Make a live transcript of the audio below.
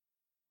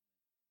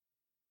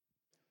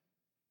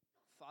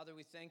Father,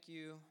 we thank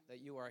you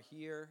that you are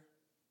here.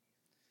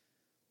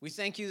 We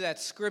thank you that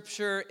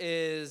Scripture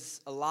is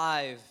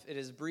alive, it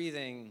is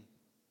breathing.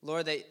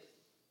 Lord, that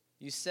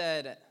you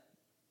said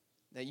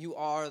that you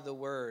are the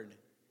Word.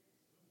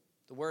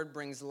 The Word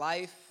brings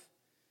life,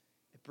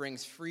 it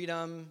brings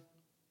freedom,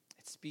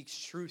 it speaks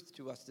truth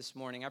to us this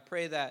morning. I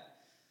pray that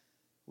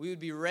we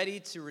would be ready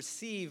to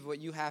receive what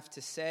you have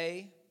to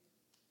say,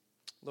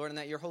 Lord, and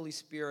that your Holy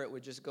Spirit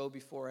would just go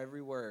before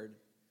every word,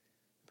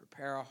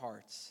 prepare our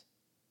hearts.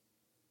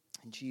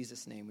 In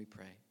Jesus' name we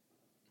pray.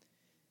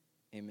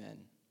 Amen.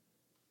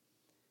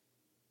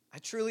 I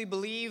truly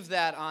believe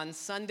that on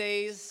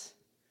Sundays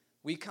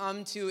we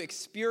come to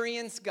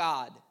experience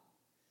God,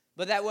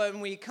 but that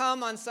when we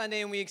come on Sunday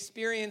and we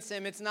experience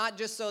Him, it's not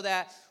just so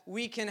that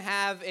we can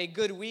have a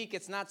good week,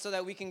 it's not so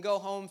that we can go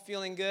home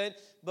feeling good,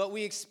 but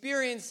we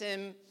experience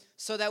Him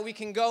so that we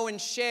can go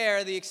and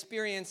share the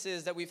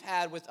experiences that we've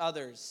had with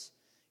others.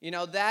 You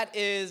know, that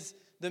is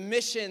the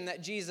mission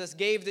that Jesus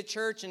gave the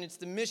church, and it's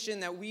the mission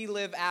that we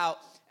live out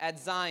at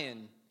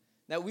Zion,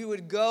 that we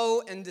would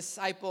go and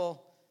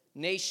disciple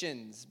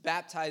nations,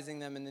 baptizing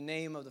them in the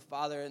name of the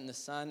Father and the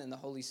Son and the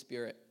Holy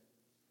Spirit.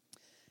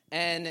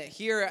 And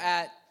here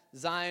at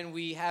Zion,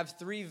 we have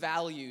three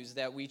values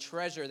that we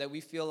treasure, that we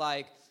feel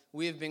like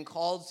we have been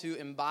called to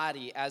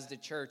embody as the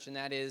church, and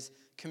that is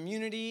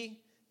community,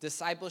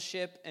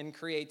 discipleship, and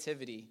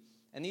creativity.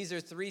 And these are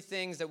three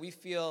things that we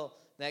feel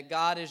that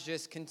God has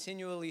just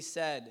continually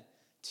said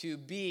to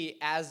be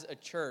as a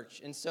church.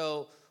 And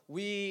so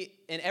we,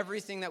 in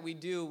everything that we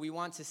do, we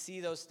want to see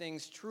those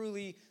things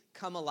truly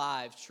come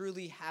alive,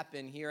 truly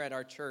happen here at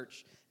our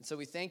church. And so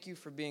we thank you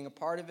for being a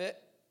part of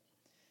it.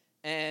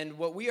 And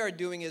what we are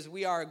doing is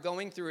we are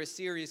going through a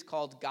series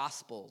called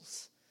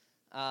Gospels.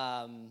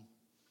 And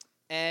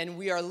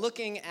we are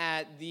looking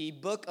at the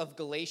book of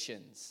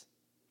Galatians.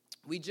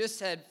 We just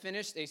had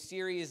finished a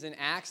series in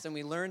Acts, and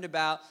we learned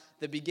about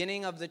the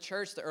beginning of the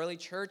church, the early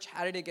church.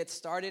 How did it get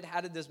started? How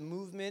did this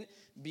movement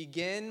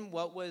begin?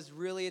 What was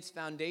really its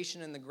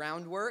foundation and the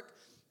groundwork?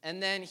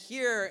 And then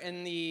here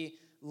in the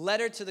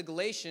letter to the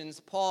Galatians,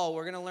 Paul,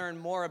 we're going to learn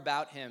more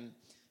about him.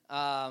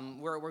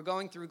 We're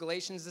going through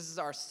Galatians. This is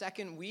our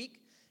second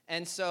week.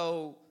 And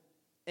so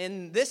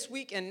in this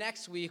week and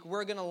next week,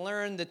 we're going to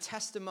learn the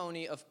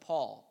testimony of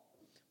Paul.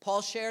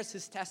 Paul shares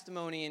his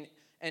testimony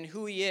and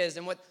who he is.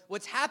 And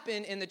what's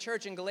happened in the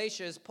church in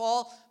Galatia is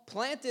Paul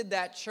planted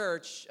that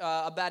church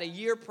about a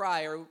year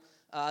prior.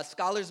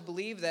 Scholars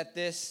believe that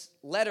this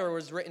letter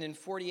was written in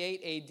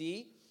 48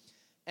 AD.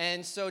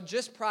 And so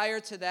just prior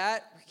to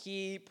that,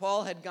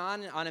 Paul had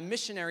gone on a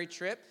missionary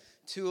trip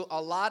to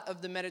a lot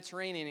of the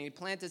Mediterranean, and he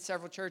planted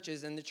several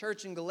churches, and the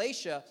church in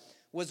Galatia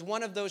was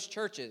one of those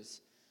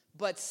churches.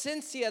 But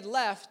since he had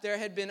left, there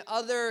had been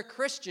other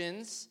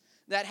Christians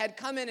that had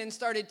come in and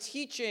started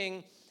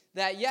teaching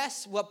that,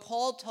 yes, what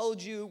Paul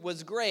told you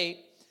was great,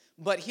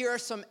 but here are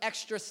some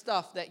extra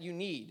stuff that you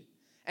need.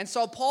 And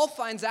so Paul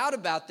finds out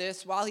about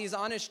this while he's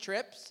on his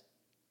trips,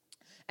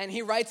 and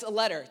he writes a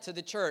letter to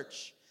the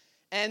church.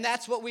 And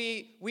that's what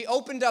we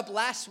opened up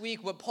last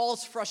week with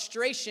Paul's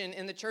frustration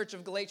in the church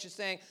of Galatia,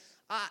 saying,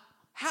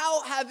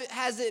 how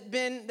has it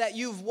been that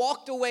you've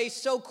walked away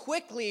so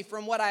quickly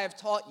from what I have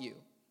taught you?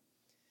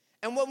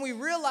 And what we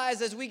realize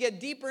as we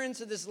get deeper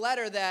into this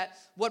letter, that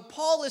what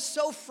Paul is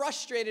so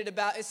frustrated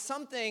about is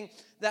something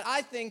that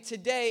I think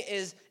today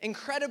is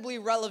incredibly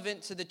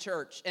relevant to the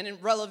church and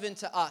relevant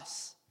to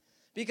us.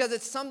 Because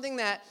it's something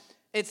that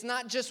it's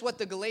not just what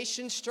the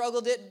Galatians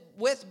struggled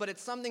with, but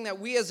it's something that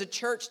we as a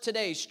church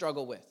today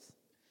struggle with.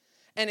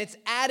 And it's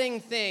adding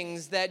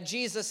things that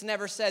Jesus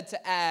never said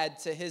to add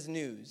to his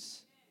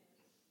news.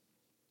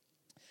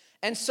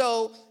 And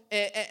so,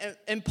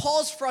 in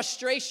Paul's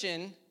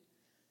frustration,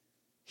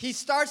 he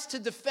starts to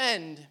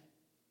defend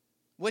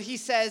what he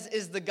says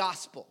is the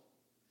gospel.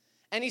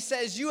 And he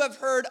says, you have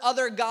heard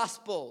other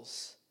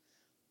gospels,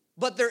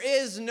 but there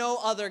is no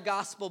other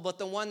gospel but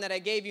the one that I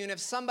gave you. And if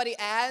somebody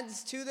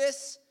adds to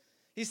this,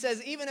 he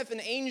says, even if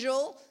an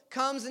angel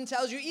comes and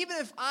tells you, even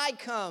if I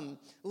come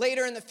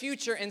later in the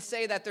future and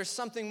say that there's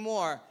something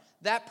more,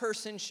 that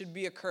person should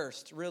be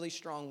accursed. Really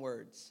strong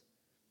words.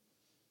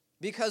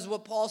 Because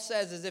what Paul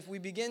says is if we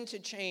begin to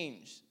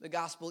change the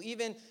gospel,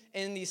 even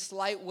in these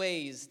slight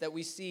ways that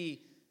we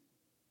see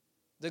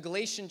the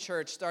Galatian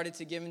church started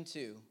to give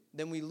into,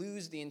 then we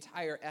lose the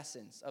entire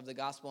essence of the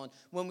gospel. And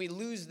when we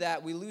lose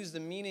that, we lose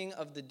the meaning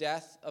of the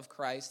death of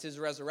Christ, his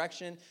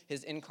resurrection,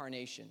 his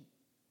incarnation.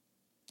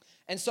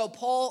 And so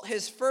Paul,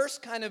 his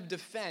first kind of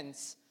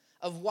defense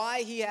of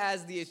why he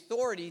has the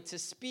authority to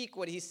speak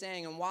what he's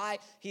saying and why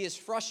he is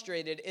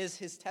frustrated is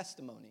his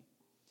testimony.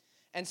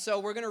 And so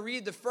we're going to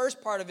read the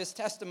first part of his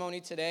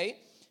testimony today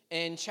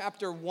in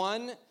chapter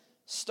 1,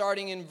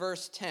 starting in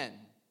verse 10.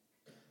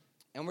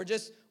 And we're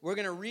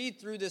going to read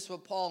through this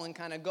with Paul and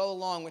kind of go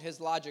along with his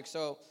logic.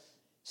 So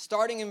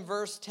starting in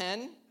verse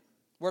 10,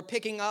 we're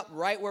picking up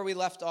right where we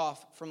left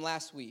off from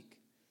last week.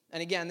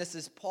 And again, this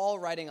is Paul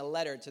writing a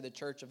letter to the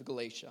church of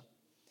Galatia.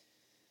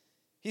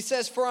 He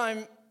says,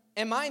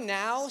 am I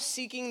now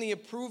seeking the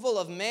approval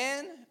of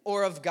man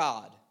or of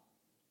God?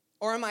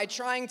 Or am I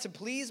trying to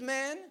please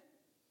man?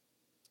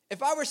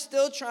 If I were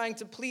still trying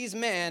to please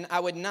man, I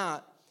would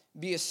not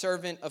be a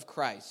servant of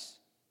Christ.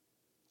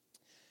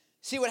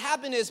 See, what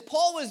happened is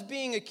Paul was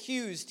being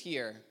accused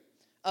here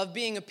of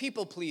being a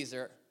people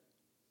pleaser.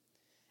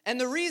 And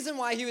the reason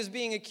why he was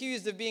being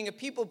accused of being a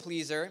people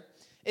pleaser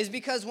is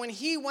because when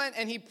he went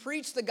and he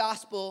preached the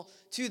gospel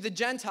to the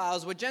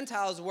Gentiles, what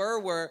Gentiles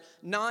were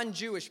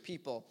non-Jewish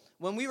people.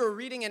 When we were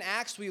reading in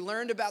Acts, we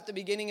learned about the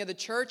beginning of the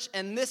church,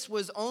 and this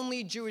was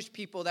only Jewish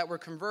people that were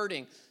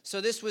converting.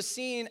 So this was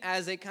seen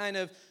as a kind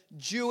of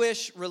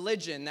Jewish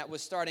religion that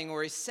was starting,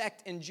 or a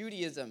sect in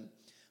Judaism.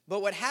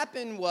 But what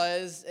happened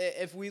was,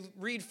 if we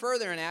read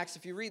further in Acts,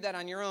 if you read that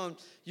on your own,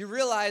 you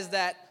realize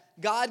that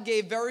God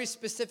gave very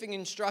specific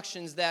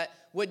instructions that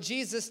what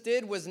Jesus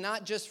did was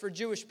not just for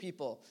Jewish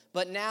people,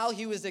 but now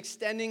he was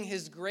extending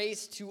his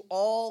grace to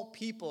all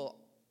people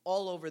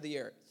all over the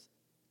earth.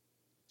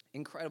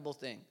 Incredible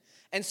thing.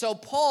 And so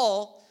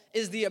Paul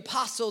is the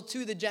apostle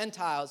to the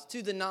Gentiles,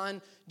 to the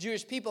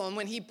non-Jewish people. And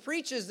when he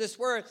preaches this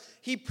word,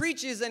 he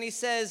preaches and he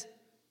says,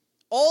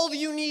 all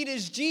you need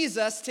is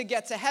Jesus to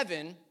get to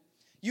heaven.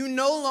 You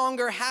no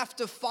longer have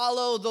to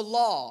follow the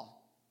law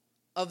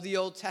of the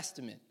Old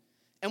Testament.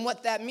 And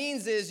what that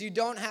means is you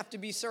don't have to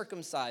be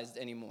circumcised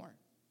anymore.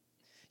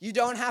 You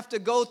don't have to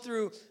go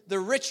through the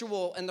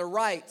ritual and the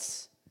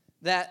rites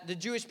that the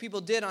Jewish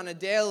people did on a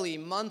daily,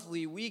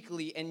 monthly,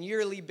 weekly, and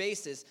yearly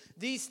basis.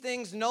 These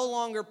things no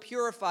longer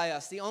purify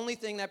us. The only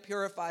thing that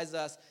purifies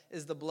us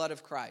is the blood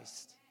of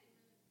Christ.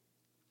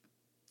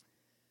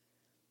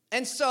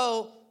 And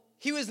so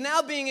he was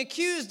now being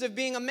accused of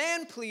being a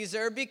man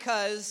pleaser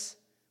because,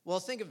 well,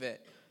 think of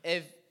it.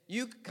 If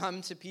you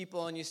come to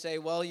people and you say,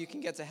 well, you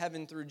can get to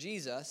heaven through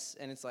Jesus,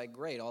 and it's like,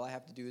 great, all I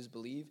have to do is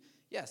believe.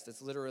 Yes,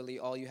 that's literally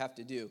all you have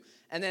to do.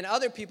 And then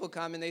other people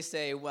come and they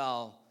say,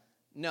 well,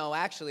 no,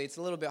 actually, it's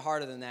a little bit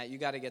harder than that. You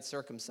got to get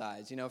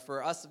circumcised. You know,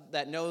 for us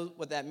that know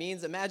what that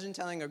means, imagine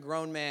telling a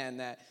grown man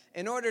that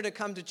in order to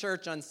come to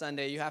church on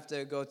Sunday, you have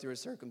to go through a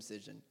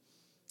circumcision.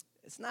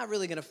 It's not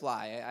really going to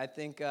fly. I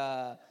think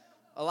a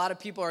lot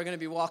of people are going to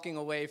be walking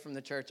away from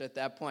the church at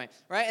that point,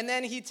 right? And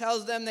then he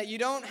tells them that you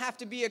don't have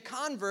to be a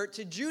convert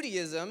to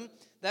Judaism,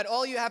 that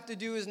all you have to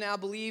do is now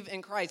believe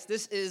in Christ.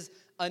 This is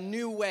a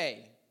new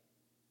way.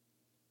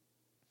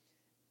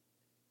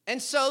 And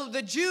so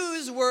the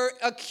Jews were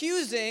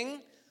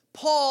accusing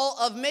Paul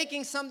of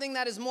making something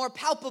that is more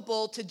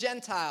palpable to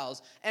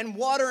Gentiles and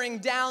watering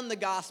down the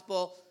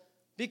gospel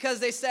because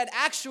they said,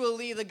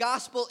 actually, the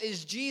gospel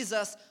is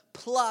Jesus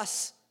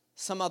plus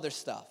some other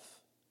stuff.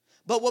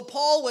 But what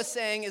Paul was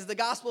saying is the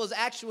gospel is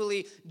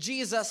actually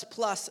Jesus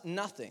plus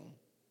nothing,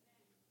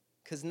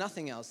 because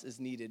nothing else is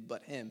needed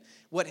but him.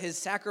 What his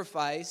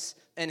sacrifice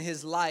and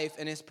his life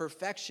and his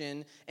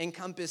perfection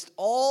encompassed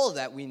all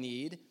that we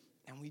need,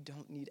 and we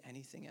don't need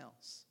anything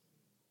else.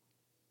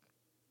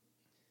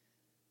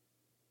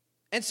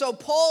 And so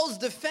Paul's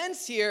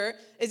defense here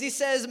is he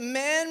says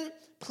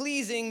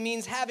man-pleasing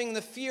means having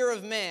the fear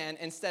of man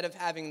instead of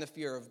having the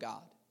fear of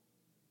God.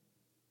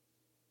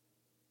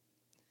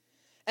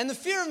 And the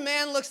fear of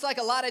man looks like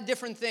a lot of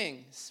different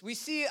things. We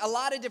see a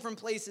lot of different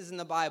places in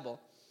the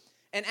Bible.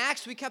 In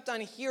Acts, we kept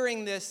on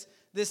hearing this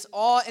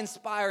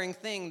awe-inspiring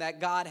thing that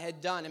God had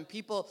done, and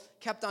people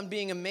kept on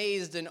being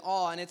amazed in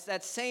awe, and it's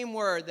that same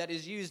word that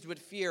is used with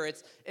fear.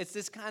 It's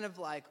this kind of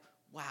like,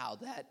 wow,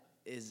 that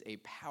is a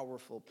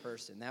powerful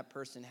person. That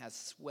person has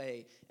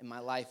sway in my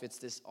life. It's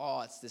this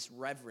awe, it's this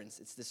reverence,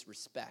 it's this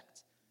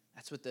respect.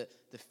 That's what the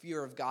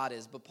fear of God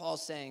is. But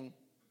Paul's saying,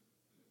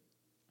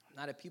 I'm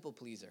not a people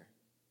pleaser.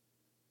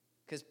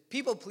 Because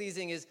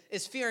people-pleasing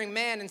is fearing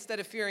man instead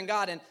of fearing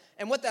God.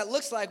 And what that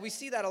looks like, we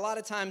see that a lot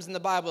of times in the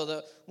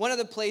Bible. One of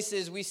the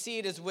places we see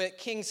it is with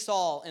King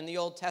Saul in the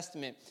Old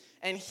Testament.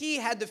 And he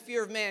had the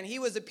fear of man. He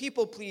was a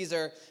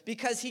people-pleaser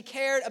because he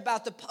cared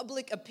about the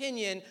public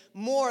opinion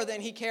more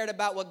than he cared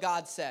about what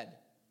God said.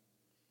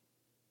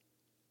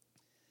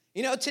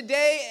 You know,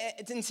 today,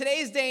 in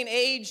today's day and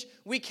age,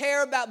 we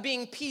care about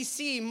being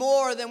PC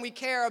more than we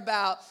care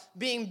about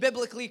being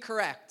biblically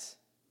correct.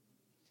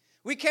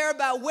 We care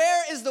about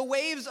where is the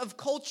waves of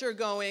culture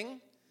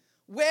going?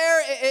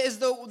 Where is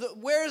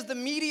the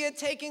media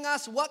taking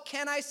us? What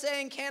can I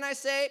say and can't I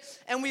say?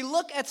 And we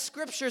look at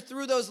Scripture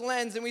through those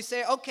lenses and we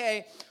say,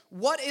 okay,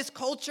 what is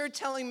culture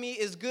telling me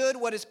is good?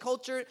 What is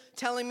culture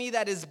telling me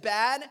that is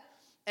bad?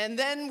 And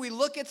then we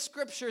look at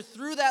Scripture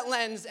through that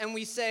lens and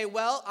we say,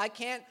 well, I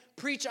can't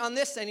preach on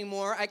this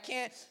anymore. I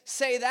can't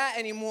say that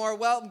anymore.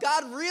 Well,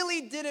 God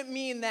really didn't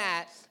mean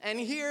that. And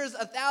here's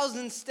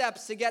 1,000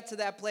 steps to get to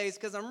that place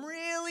because I'm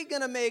really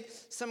going to make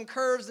some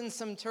curves and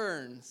some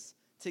turns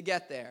to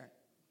get there.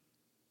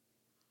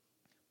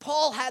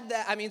 Saul had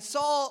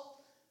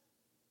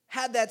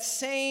that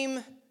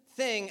same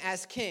thing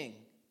as king.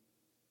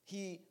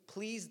 He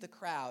pleased the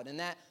crowd, and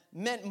that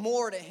meant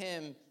more to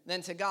him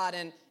than to God.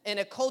 And in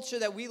a culture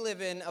that we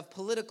live in of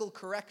political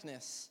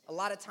correctness, a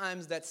lot of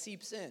times that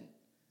seeps in.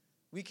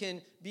 We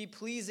can be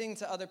pleasing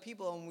to other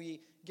people and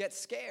we get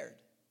scared.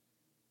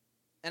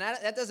 And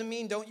that doesn't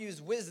mean don't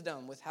use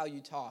wisdom with how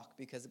you talk,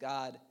 because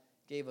God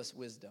gave us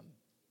wisdom.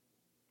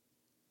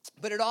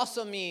 But it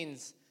also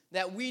means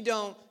that we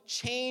don't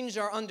change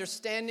our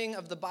understanding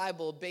of the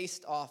Bible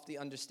based off the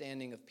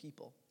understanding of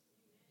people.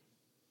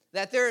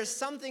 That there is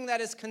something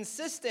that is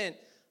consistent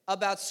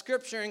about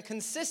Scripture and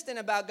consistent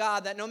about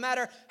God, that no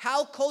matter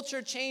how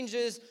culture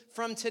changes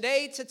from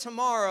today to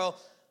tomorrow,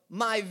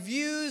 my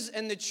views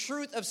and the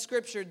truth of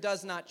Scripture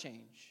does not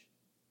change.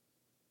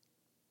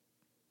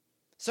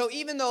 So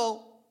even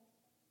though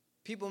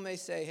people may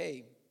say,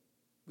 hey,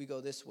 we go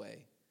this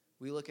way,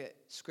 we look at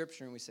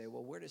Scripture and we say,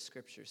 well, where does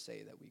Scripture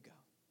say that we go?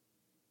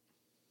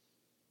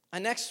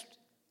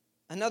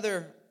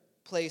 Another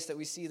place that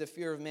we see the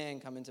fear of man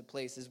come into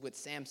place is with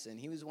Samson.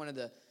 He was one of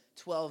the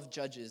 12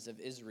 judges of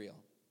Israel.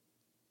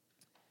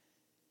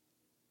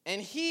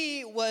 And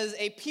he was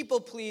a people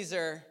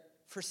pleaser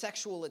for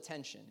sexual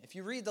attention. If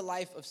you read the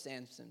life of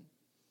Samson,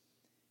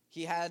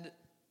 he had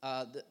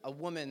a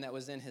woman that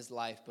was in his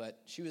life, but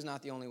she was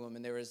not the only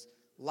woman. There was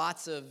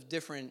lots of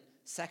different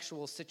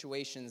sexual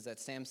situations that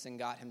Samson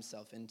got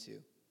himself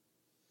into.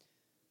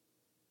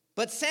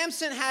 But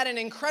Samson had an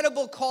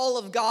incredible call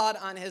of God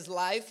on his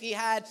life. He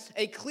had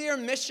a clear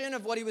mission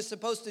of what he was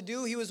supposed to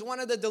do. He was one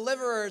of the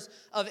deliverers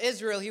of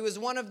Israel. He was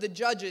one of the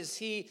judges.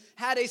 He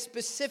had a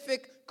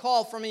specific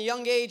call. From a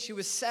young age, he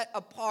was set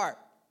apart.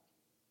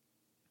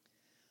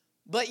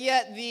 But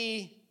yet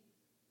the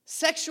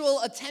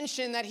sexual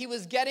attention that he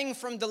was getting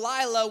from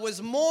Delilah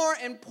was more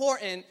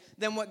important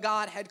than what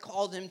God had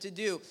called him to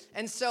do.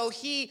 And so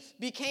he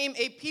became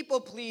a people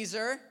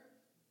pleaser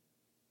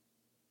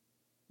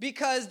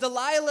because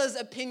Delilah's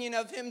opinion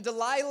of him,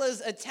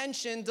 Delilah's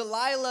attention,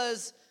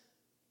 Delilah's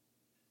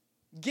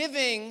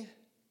giving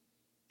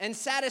and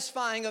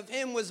satisfying of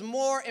him was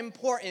more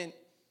important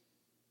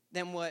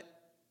than what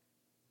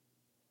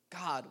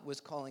God was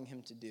calling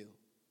him to do.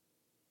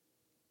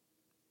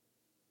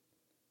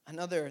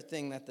 Another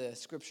thing that the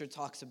Scripture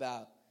talks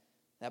about,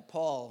 that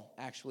Paul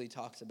actually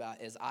talks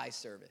about, is eye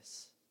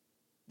service.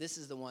 This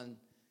is the one,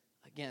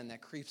 again,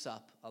 that creeps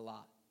up a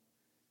lot.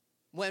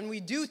 When we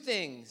do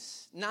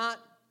things, not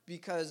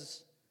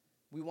because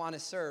we want to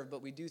serve,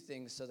 but we do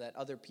things so that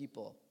other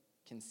people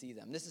can see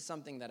them. This is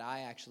something that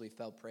I actually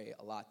fell prey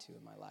a lot to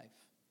in my life.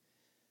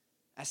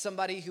 As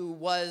somebody who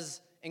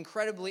was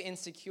incredibly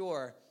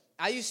insecure,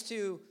 I used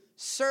to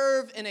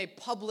serve in a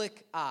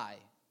public eye.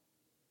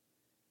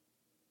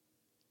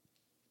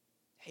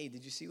 Hey,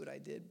 did you see what I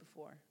did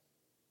before?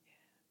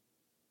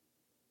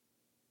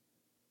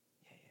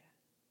 Yeah.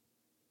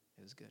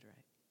 It was good, right?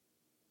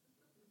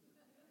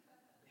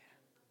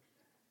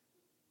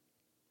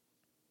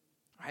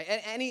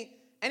 Right?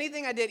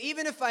 Anything I did,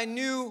 even if I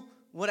knew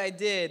what I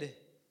did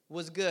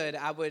was good,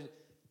 I would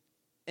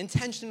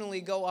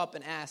intentionally go up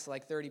and ask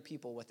like 30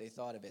 people what they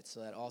thought of it so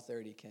that all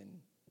 30 can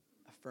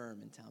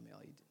affirm and tell me,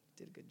 oh, you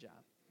did a good job.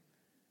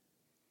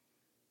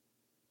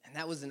 And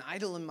that was an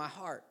idol in my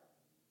heart,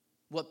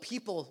 what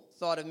people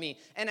thought of me.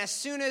 And as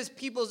soon as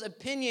people's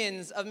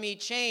opinions of me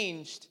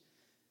changed,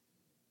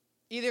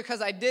 either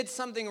because I did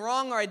something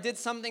wrong or I did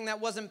something that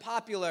wasn't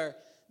popular,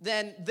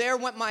 then there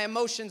went my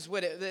emotions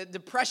with it. The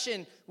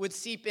depression would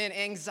seep in.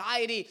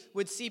 Anxiety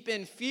would seep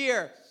in.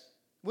 Fear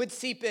would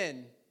seep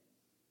in.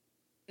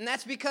 And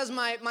that's because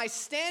my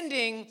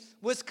standing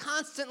was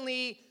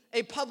constantly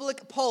a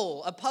public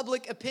poll, a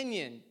public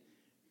opinion,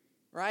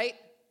 right?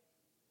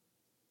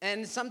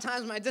 And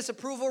sometimes my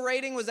disapproval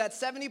rating was at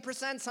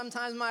 70%.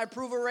 Sometimes my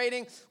approval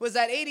rating was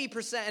at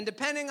 80%. And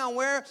depending on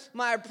where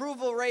my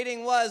approval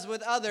rating was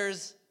with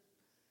others,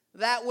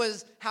 that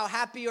was how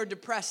happy or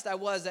depressed I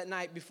was at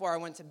night before I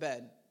went to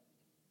bed.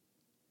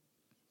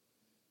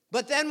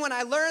 But then when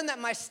I learned that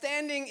my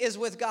standing is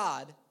with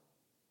God,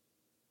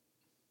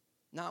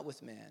 not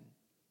with man,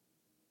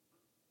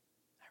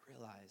 I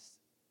realized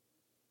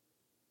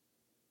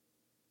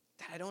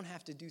that I don't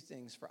have to do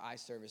things for eye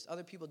service.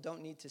 Other people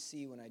don't need to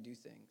see when I do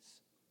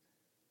things.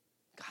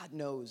 God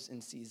knows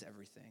and sees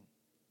everything,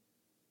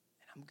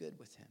 and I'm good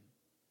with him.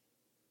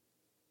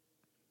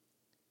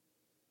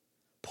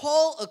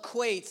 Paul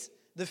equates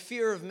the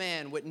fear of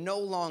man with no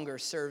longer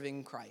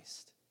serving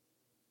Christ.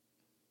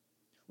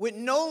 With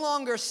no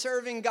longer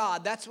serving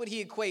God, that's what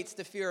he equates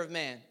the fear of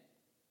man.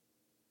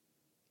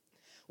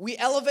 We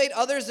elevate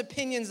others'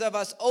 opinions of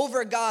us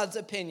over God's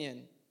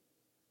opinion,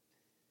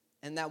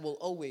 and that will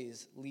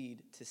always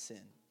lead to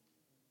sin.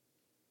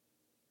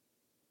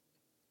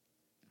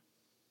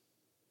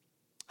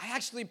 I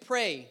actually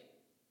pray.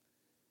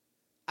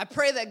 I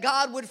pray that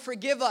God would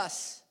forgive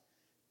us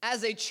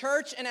as a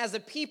church and as a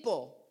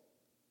people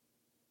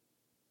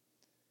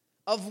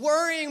of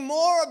worrying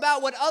more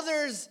about what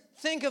others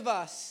think of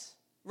us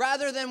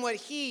rather than what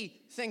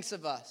he thinks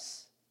of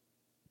us.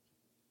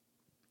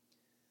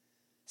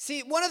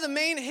 See, one of the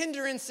main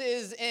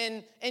hindrances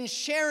in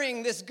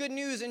sharing this good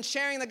news and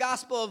sharing the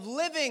gospel of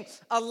living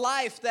a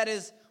life that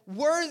is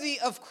worthy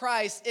of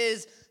Christ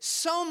is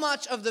so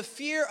much of the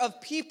fear of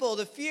people,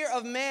 the fear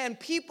of man,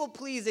 people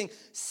pleasing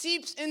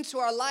seeps into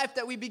our life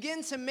that we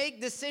begin to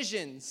make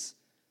decisions.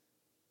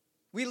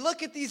 We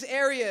look at these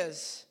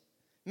areas.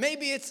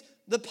 Maybe it's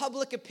the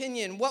public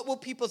opinion? What will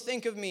people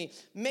think of me?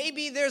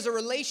 Maybe there's a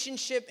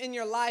relationship in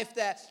your life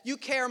that you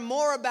care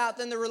more about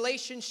than the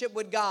relationship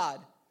with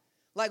God.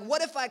 Like,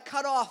 what if I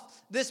cut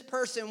off this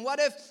person? What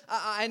if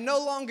I no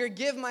longer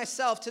give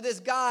myself to this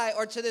guy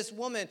or to this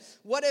woman?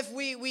 What if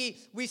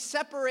we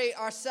separate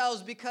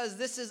ourselves because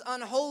this is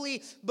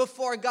unholy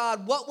before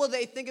God? What will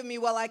they think of me?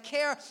 Well, I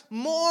care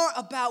more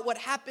about what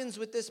happens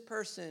with this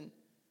person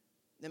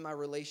than my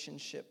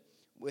relationship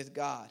with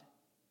God.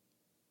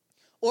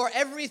 Or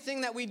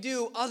everything that we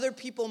do, other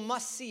people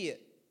must see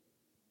it.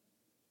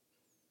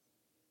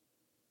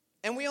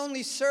 And we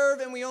only serve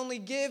and we only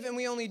give and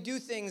we only do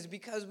things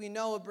because we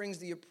know it brings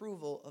the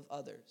approval of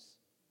others.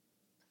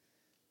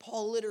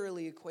 Paul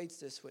literally equates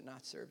this with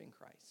not serving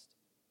Christ.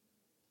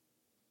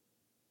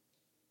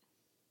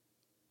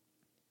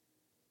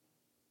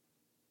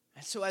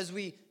 And so as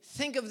we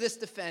think of this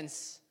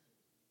defense,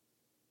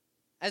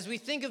 as we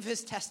think of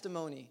his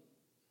testimony,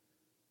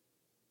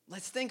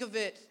 let's think of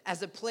it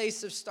as a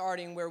place of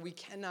starting where we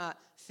cannot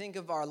think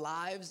of our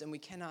lives and we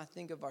cannot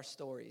think of our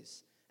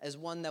stories as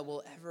one that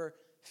will ever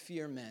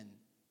fear men,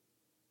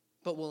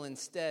 but will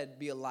instead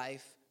be a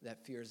life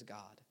that fears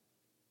God.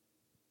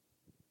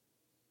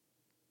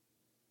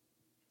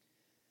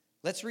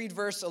 Let's read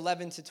verse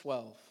 11 to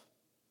 12.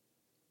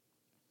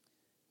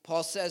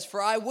 Paul says,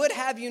 "For I would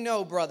have you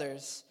know,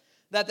 brothers,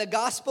 that the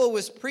gospel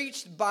was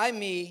preached by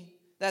me,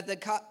 that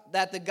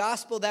the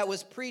gospel that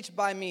was preached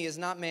by me is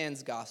not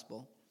man's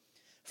gospel.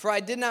 For I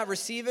did not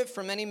receive it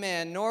from any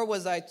man, nor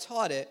was I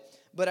taught it,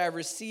 but I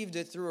received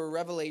it through a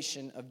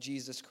revelation of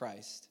Jesus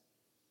Christ."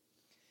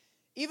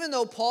 Even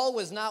though Paul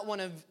was not one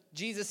of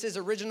Jesus'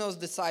 original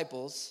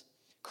disciples,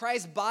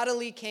 Christ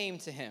bodily came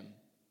to him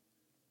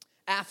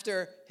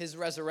after his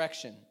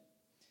resurrection.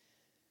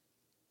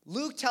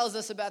 Luke tells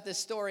us about this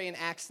story in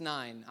Acts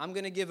 9. I'm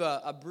going to give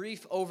a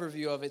brief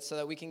overview of it so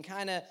that we can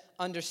kind of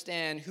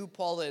understand who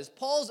Paul is.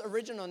 Paul's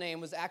original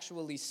name was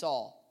actually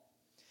Saul.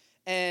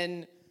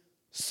 And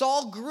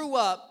Saul grew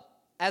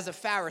up as a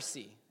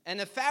Pharisee. And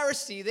the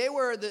Pharisee, they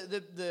were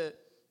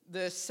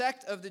the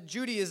sect of the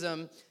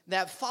Judaism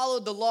that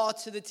followed the law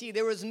to the T.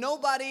 There was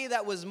nobody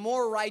that was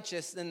more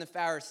righteous than the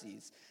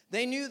Pharisees.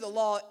 They knew the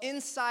law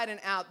inside and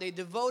out. They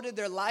devoted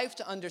their life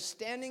to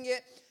understanding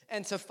it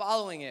and to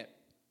following it.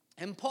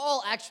 And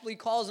Paul actually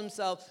calls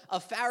himself a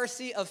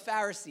Pharisee of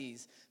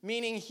Pharisees,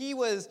 meaning he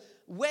was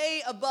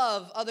way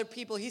above other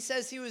people. He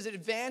says he was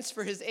advanced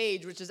for his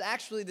age, which is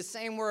actually the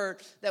same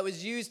word that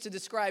was used to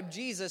describe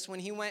Jesus when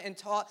he went and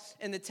taught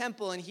in the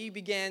temple and he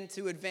began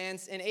to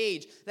advance in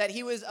age. That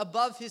he was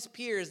above his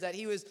peers, that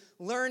he was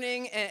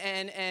learning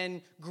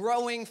and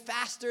growing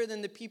faster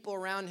than the people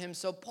around him.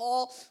 So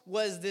Paul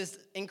was this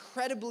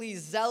incredibly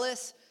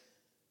zealous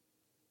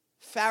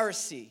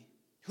Pharisee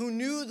who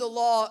knew the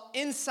law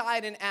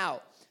inside and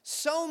out.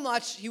 So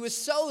much, he was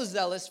so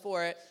zealous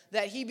for it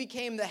that he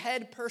became the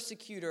head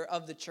persecutor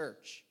of the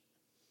church.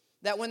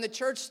 That when the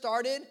church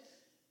started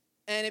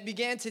and it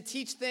began to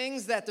teach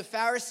things that the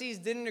Pharisees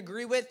didn't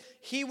agree with,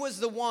 he was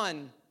the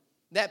one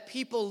that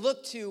people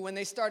looked to when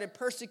they started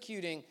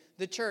persecuting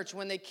the church.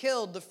 When they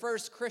killed the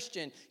first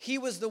Christian, he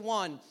was the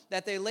one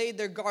that they laid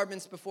their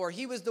garments before.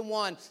 He was the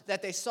one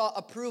that they sought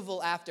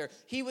approval after.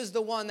 He was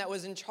the one that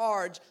was in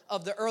charge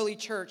of the early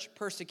church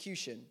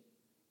persecution.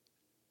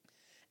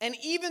 And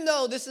even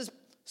though this is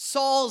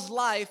Saul's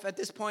life at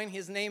this point,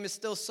 his name is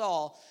still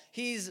Saul,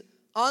 he's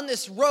on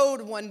this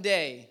road one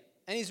day,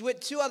 and he's with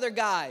two other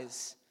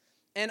guys.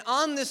 And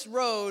on this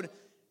road,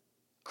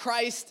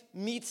 Christ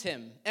meets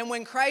him. And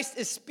when Christ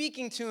is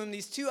speaking to him,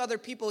 these two other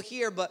people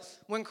hear, but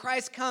when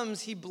Christ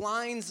comes, he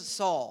blinds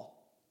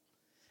Saul.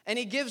 And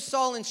he gives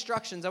Saul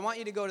instructions. I want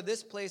you to go to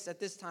this place at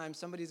this time.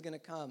 Somebody's going to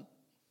come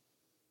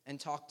and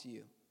talk to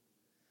you.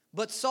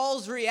 But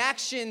Saul's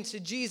reaction to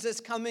Jesus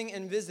coming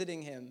and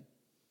visiting him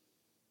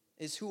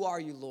is, "Who are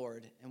you,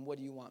 Lord, and what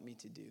do you want me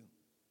to do?"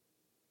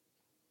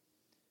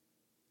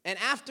 And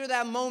after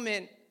that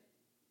moment,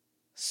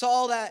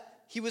 Saul,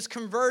 that he was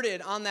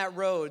converted on that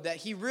road, that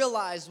he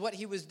realized what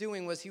he was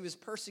doing was he was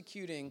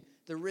persecuting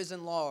the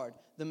risen Lord,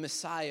 the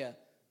Messiah,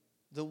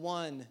 the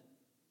one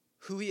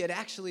who he had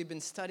actually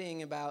been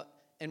studying about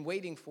and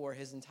waiting for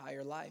his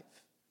entire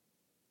life.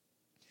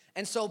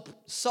 And so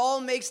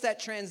Saul makes that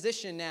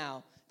transition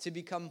now to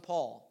become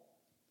Paul.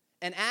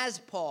 And as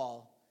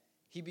Paul,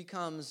 he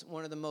becomes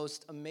one of the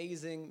most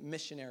amazing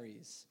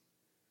missionaries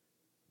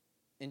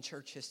in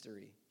church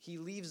history. He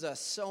leaves us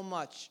so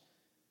much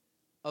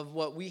of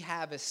what we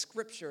have as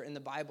scripture in the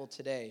Bible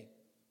today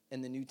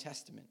in the New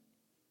Testament.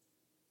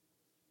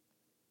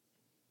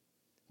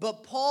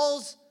 But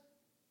Paul's,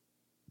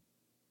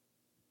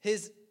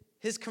 his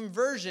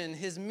conversion,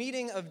 his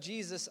meeting of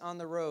Jesus on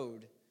the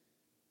road,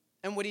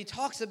 and what he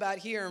talks about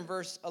here in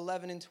verse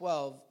 11 and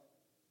 12,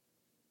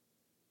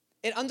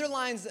 it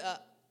underlines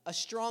a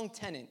strong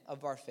tenet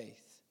of our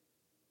faith.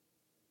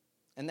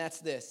 And that's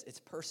this: it's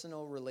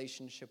personal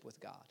relationship with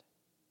God.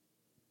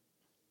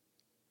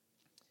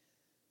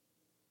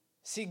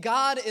 See,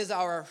 God is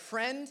our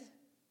friend.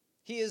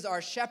 He is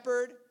our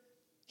shepherd.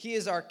 He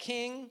is our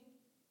king.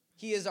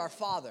 He is our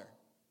father.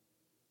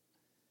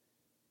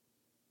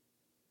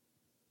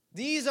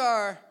 These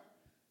are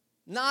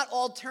not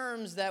all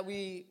terms that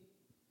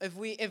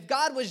if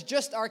God was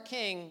just our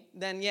king,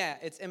 then yeah,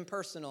 it's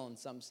impersonal in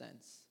some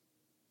sense.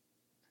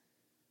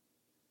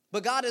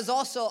 But God is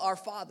also our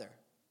Father.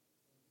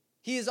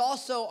 He is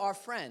also our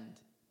friend.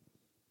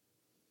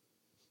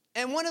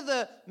 And one of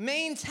the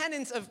main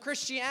tenets of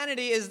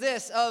Christianity is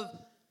this, of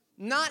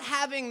not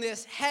having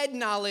this head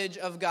knowledge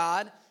of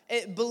God.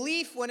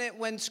 Belief,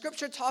 when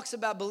Scripture talks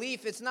about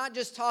belief, it's not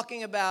just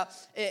talking about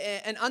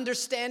an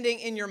understanding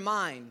in your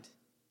mind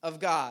of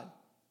God.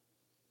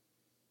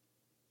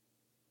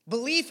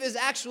 Belief is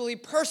actually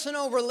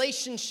personal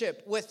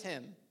relationship with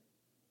Him.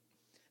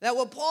 That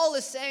what Paul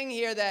is saying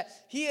here, that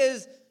he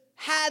has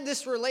had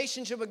this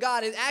relationship with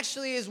God, it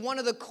actually is one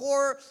of the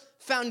core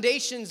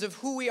foundations of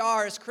who we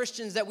are as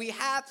Christians, that we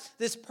have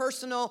this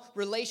personal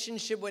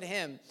relationship with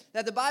Him.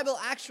 That the Bible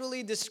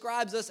actually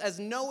describes us as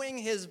knowing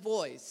His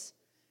voice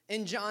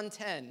in John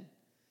 10.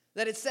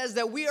 That it says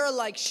that we are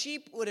like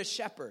sheep with a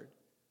shepherd.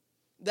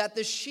 That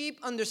the sheep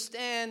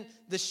understand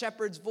the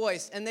shepherd's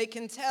voice, and they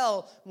can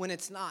tell when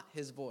it's not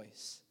his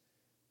voice.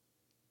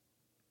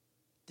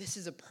 This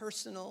is a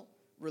personal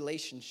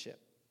relationship.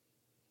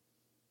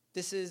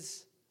 This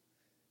is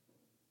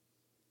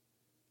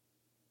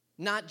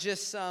not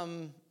just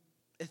some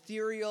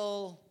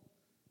ethereal,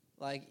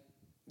 like,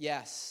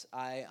 yes,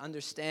 I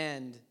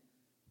understand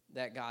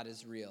that God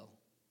is real.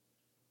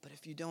 But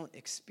if you don't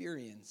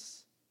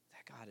experience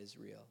that God is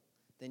real,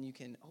 then you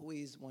can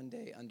always one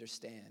day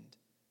understand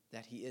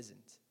that He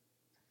isn't.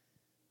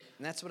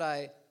 And that's what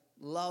I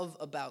love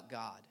about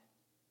God,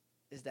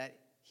 is that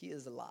He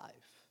is alive.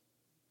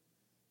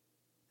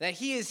 That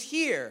He is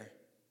here.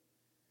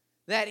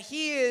 That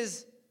He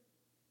is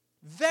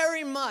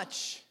very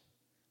much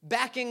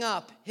backing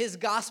up His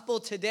gospel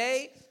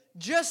today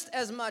just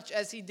as much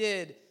as He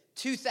did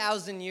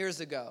 2,000 years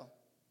ago.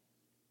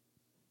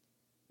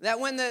 That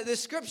when the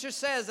Scripture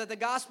says that the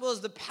gospel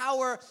is the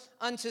power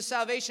unto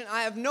salvation,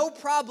 I have no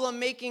problem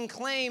making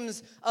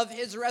claims of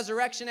His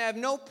resurrection. I have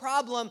no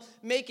problem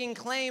making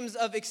claims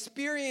of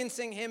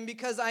experiencing Him,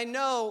 because I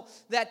know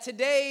that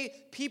today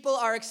people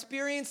are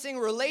experiencing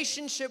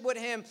relationship with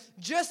Him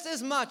just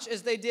as much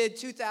as they did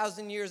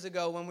 2,000 years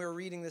ago when we were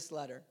reading this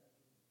letter.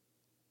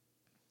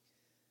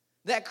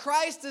 That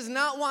Christ does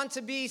not want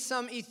to be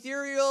some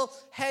ethereal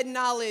head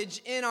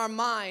knowledge in our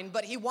mind,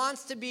 but He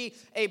wants to be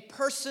a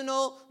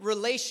personal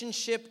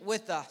relationship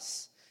with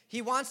us.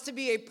 He wants to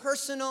be a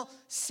personal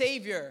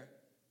Savior.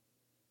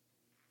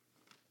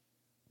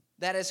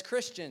 That as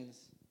Christians,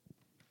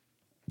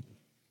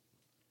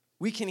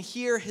 we can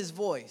hear His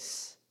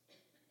voice.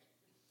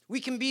 We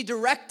can be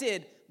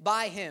directed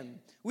by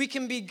Him. We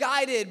can be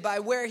guided by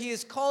where He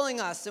is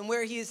calling us and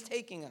where He is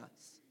taking us.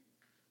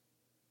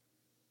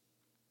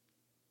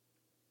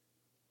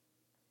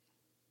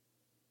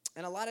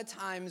 And a lot of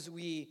times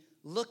we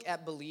look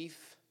at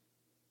belief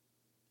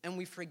and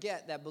we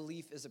forget that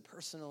belief is a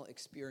personal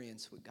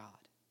experience with God.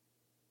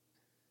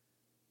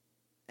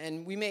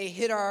 And we may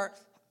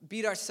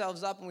beat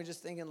ourselves up and we're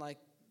just thinking like,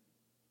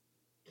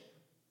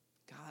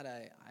 God,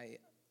 I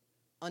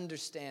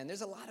understand.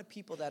 There's a lot of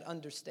people that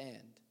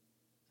understand.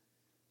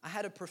 I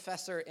had a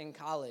professor in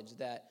college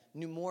that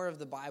knew more of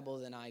the Bible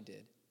than I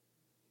did.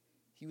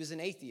 He was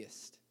an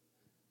atheist.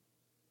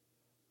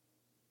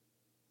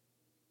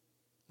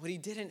 What he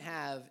didn't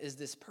have is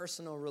this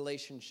personal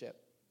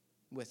relationship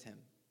with Him.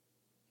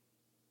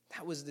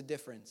 That was the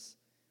difference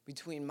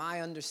between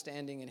my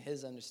understanding and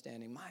his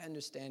understanding. My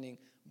understanding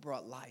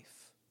brought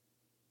life,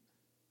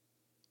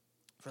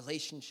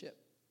 relationship,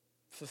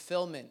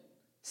 fulfillment,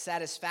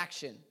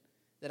 satisfaction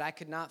that I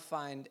could not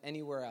find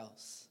anywhere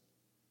else.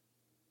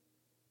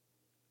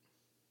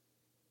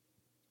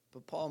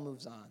 But Paul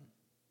moves on.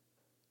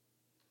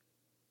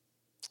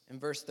 In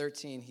verse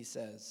 13, he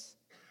says,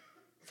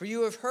 "For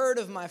you have heard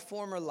of my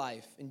former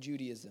life in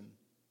Judaism,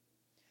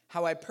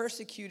 how I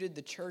persecuted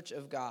the church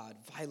of God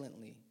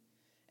violently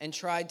and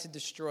tried to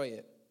destroy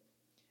it.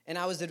 And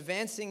I was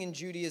advancing in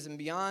Judaism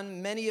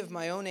beyond many of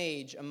my own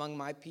age among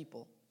my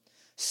people.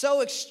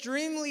 So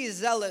extremely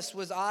zealous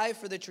was I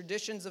for the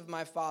traditions of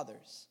my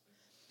fathers.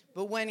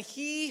 But when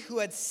He who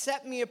had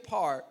set me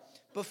apart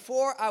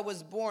before I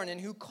was born and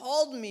who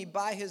called me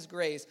by His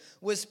grace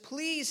was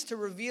pleased to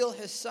reveal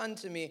His Son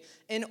to me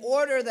in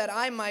order that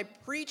I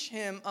might preach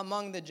Him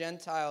among the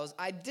Gentiles,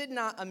 I did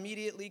not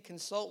immediately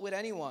consult with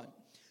anyone,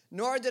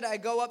 nor did I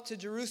go up to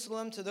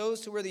Jerusalem to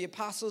those who were the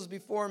apostles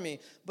before me,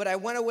 but I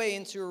went away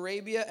into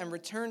Arabia and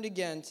returned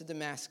again to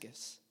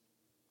Damascus."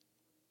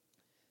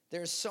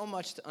 There is so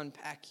much to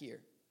unpack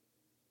here.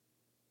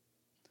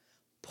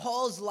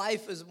 Paul's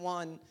life is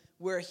one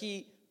where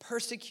he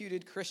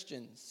persecuted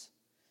Christians.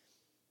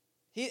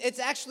 It's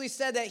actually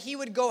said that he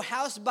would go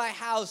house by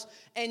house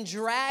and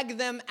drag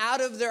them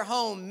out of their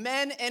home,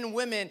 men and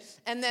women,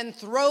 and then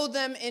throw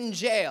them in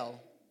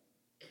jail.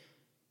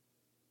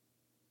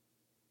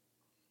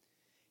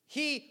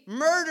 He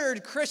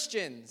murdered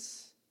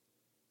Christians.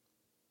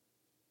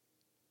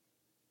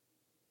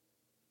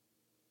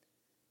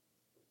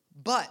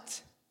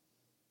 But,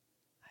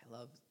 I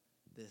love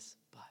this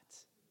but.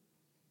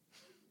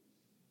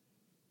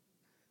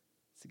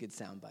 good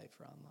soundbite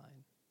for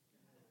online.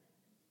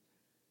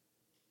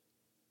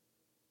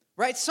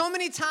 Right? So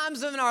many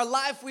times in our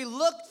life, we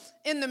look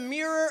in the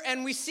mirror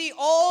and we see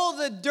all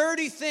the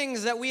dirty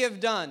things that we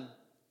have done.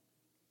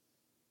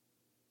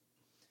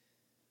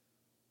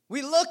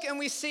 We look and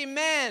we see,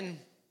 man,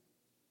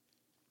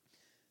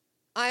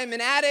 I am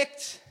an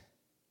addict.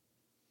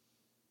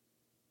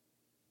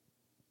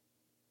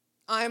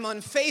 I am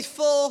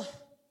unfaithful.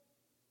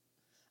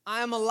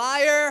 I am a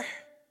liar.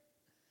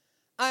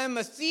 I am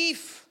a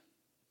thief.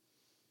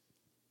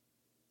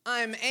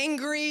 I am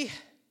angry.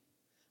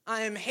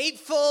 I am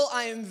hateful.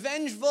 I am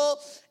vengeful.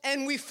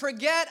 And we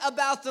forget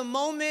about the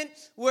moment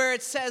where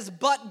it says,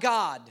 but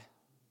God.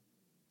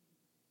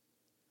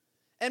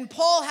 And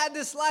Paul had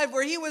this life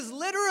where he was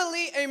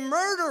literally a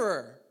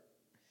murderer.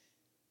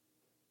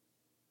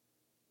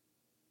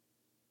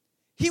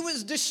 He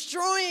was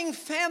destroying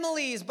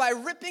families by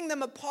ripping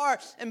them apart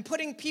and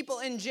putting people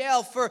in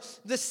jail for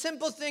the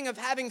simple thing of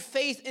having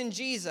faith in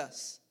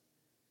Jesus.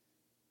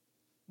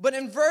 But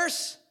in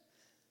verse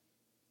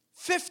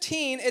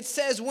 15, it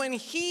says, when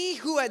he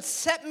who had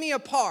set me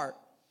apart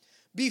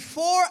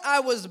before I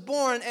was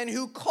born and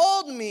who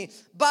called me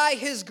by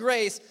his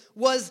grace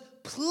was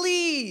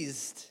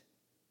pleased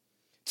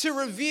to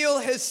reveal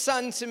his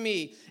son to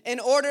me in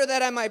order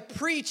that I might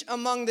preach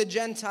among the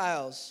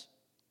Gentiles.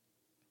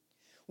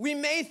 We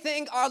may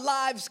think our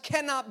lives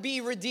cannot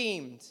be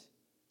redeemed.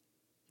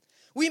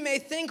 We may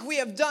think we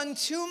have done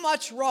too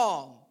much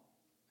wrong.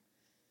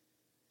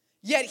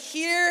 Yet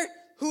here,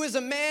 who is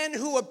a man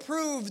who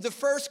approved the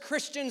first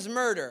Christian's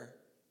murder,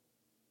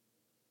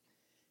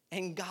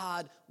 and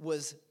God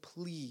was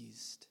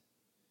pleased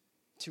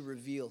to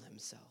reveal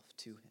himself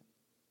to him.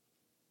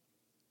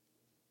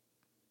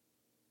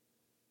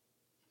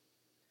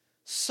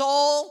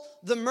 Saul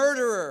the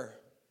murderer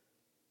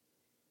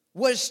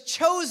was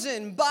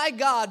chosen by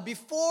God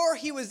before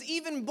he was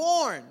even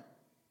born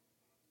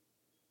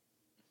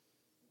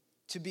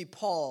to be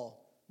Paul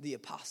the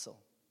apostle.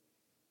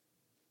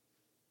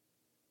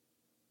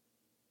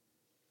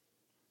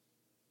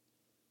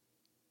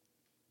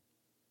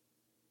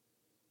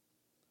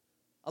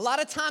 A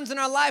lot of times in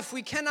our life,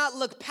 we cannot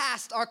look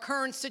past our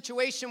current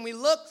situation. We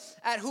look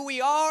at who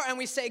we are and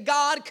we say,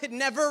 God could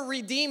never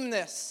redeem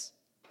this.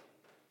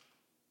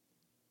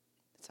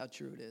 That's how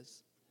true it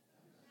is.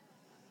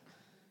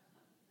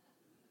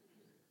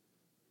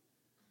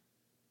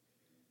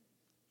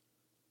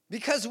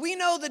 Because we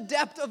know the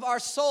depth of our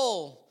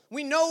soul.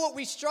 We know what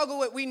we struggle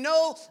with. We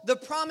know the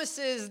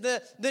promises,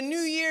 the New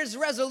Year's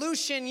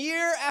resolution,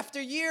 year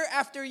after year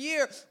after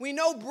year. We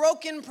know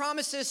broken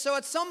promises. So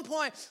at some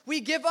point, we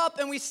give up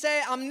and we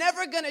say, I'm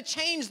never going to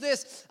change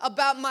this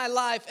about my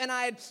life. And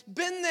I had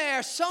been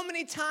there so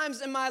many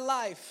times in my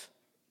life.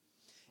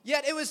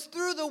 Yet it was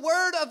through the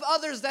word of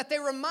others that they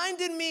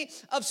reminded me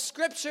of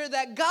Scripture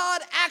that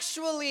God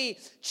actually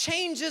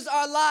changes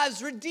our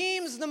lives,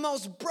 redeems the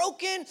most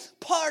broken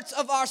parts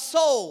of our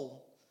soul.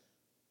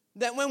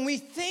 That when we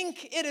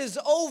think it is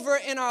over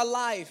in our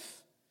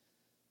life,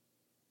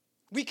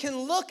 we can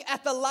look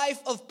at the life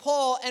of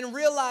Paul and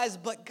realize,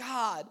 but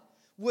God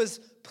was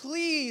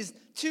pleased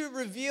to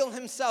reveal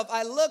himself.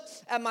 I look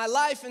at my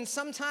life and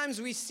sometimes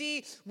we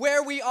see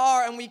where we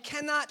are and we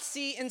cannot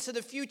see into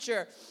the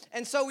future.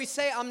 And so we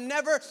say, I'm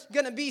never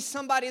going to be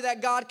somebody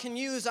that God can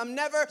use. I'm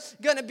never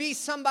going to be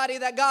somebody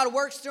that God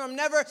works through. I'm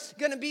never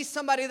going to be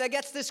somebody that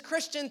gets this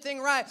Christian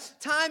thing right.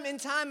 Time and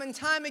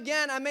time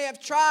again, I may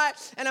have tried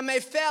and I may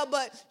fail,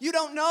 but you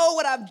don't know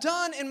what I've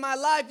done in my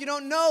life. You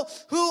don't know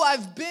who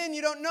I've been.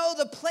 You don't know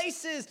the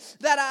places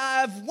that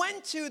I've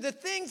went to, the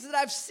things that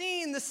I've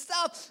seen, the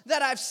stuff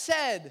that I've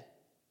said.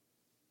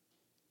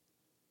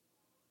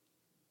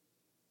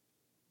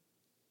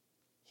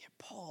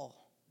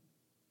 Paul,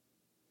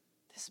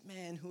 this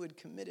man who had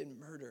committed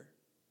murder,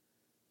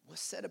 was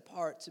set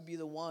apart to be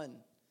the one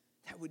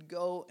that would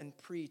go and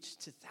preach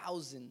to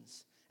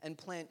thousands and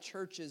plant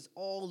churches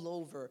all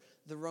over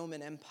the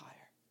Roman Empire.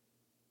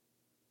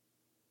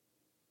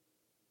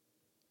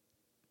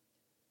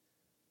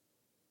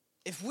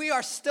 If we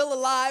are still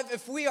alive,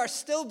 if we are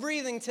still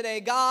breathing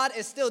today, God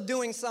is still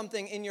doing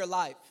something in your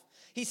life.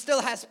 He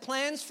still has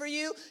plans for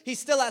you. He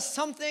still has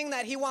something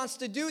that he wants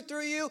to do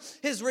through you.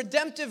 His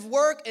redemptive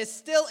work is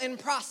still in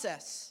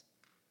process.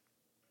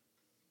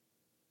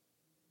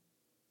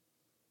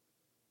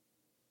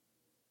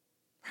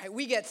 Right?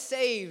 We get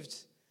saved,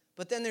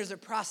 but then there's a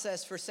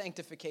process for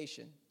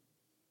sanctification.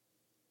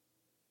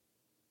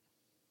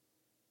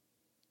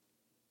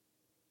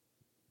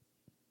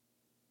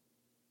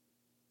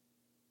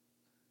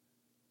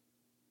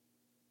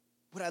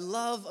 What I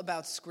love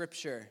about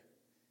Scripture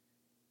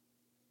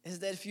is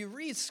that if you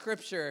read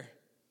Scripture,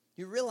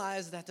 you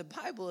realize that the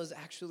Bible is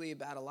actually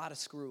about a lot of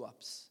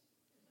screw-ups.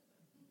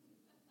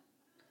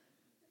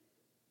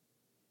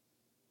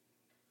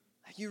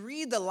 You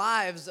read the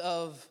lives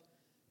of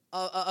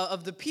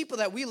the people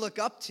that we look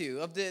up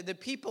to, of the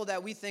people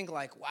that we think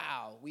like,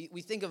 wow.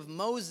 We think of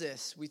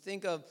Moses, we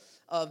think of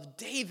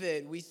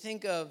David, we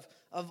think of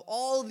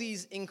all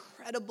these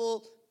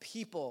incredible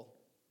people.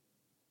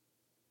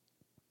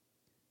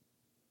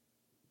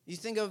 You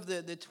think of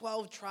the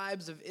 12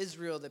 tribes of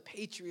Israel, the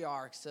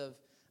patriarchs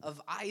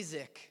of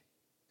Isaac.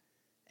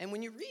 And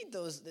when you read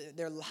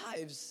their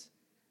lives,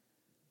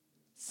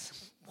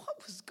 what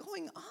was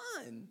going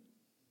on?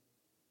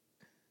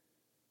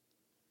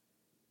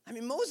 I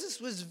mean,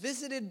 Moses was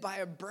visited by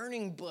a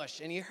burning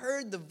bush, and he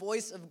heard the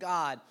voice of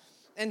God,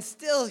 and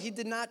still he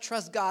did not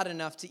trust God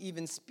enough to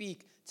even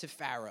speak to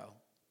Pharaoh.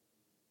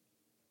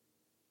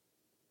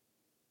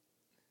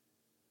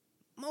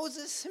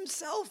 Moses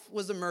himself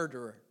was a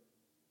murderer.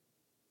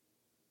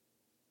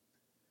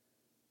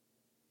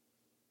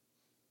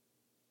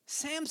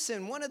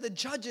 Samson, one of the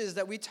judges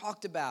that we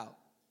talked about,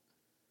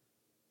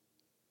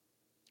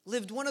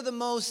 lived one of the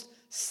most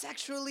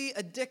sexually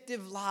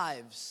addictive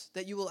lives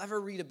that you will ever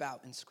read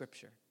about in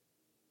Scripture.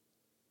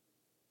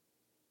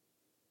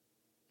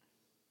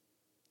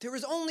 There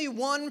was only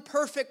one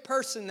perfect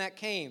person that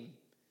came,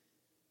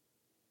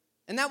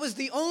 and that was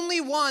the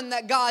only one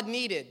that God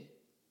needed.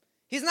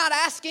 He's not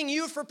asking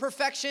you for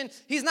perfection.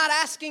 He's not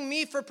asking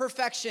me for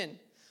perfection.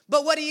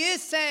 But what he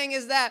is saying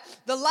is that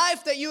the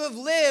life that you have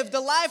lived,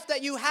 the life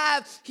that you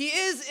have, he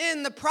is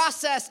in the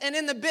process and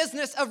in the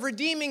business of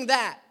redeeming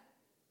that.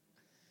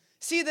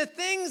 See, the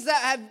things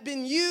that have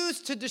been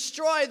used to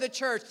destroy the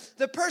church,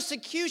 the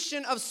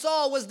persecution of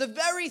Saul was the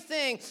very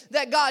thing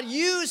that God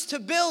used to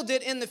build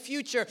it in the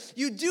future.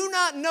 You do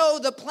not know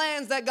the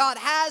plans that God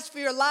has for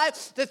your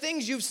life, the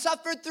things you've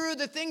suffered through,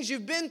 the things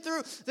you've been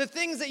through, the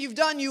things that you've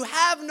done. You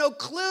have no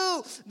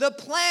clue the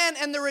plan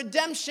and the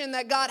redemption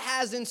that God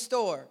has in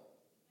store.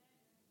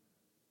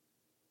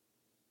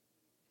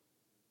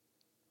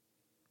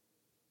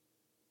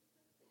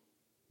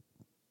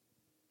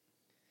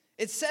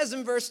 It says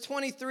in verse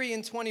 23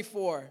 and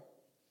 24,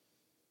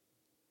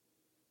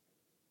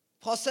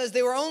 Paul says,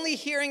 they were only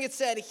hearing it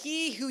said,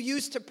 he who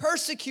used to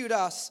persecute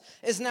us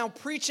is now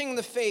preaching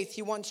the faith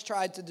he once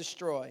tried to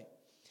destroy.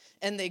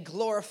 And they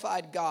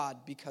glorified God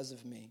because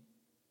of me.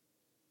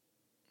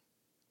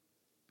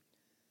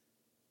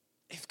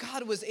 If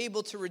God was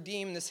able to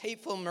redeem this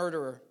hateful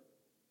murderer,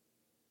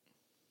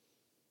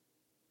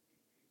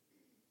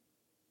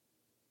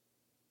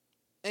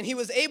 and he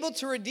was able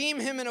to redeem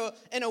him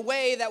in a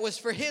way that was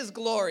for his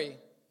glory,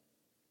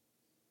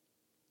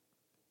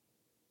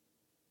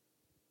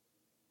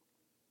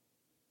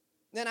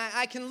 then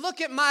I can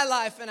look at my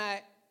life and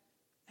I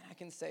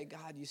can say,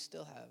 God, you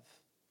still have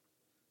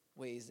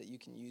ways that you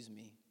can use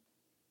me.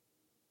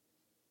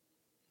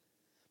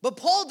 But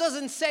Paul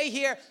doesn't say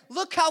here,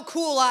 look how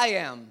cool I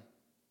am.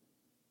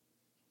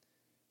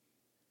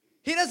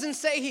 He doesn't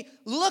say,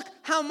 look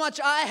how much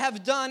I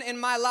have done in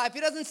my life.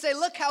 He doesn't say,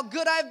 look how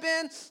good I've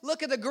been.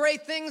 Look at the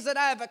great things that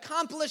I have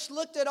accomplished.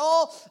 Look at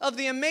all of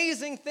the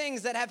amazing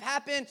things that have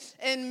happened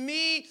in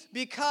me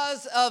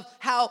because of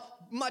how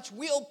much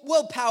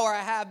willpower I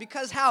have,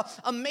 because how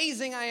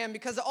amazing I am,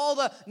 because of all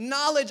the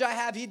knowledge I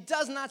have. He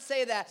does not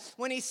say that.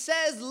 When he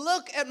says,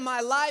 look at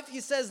my life,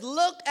 he says,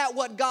 look at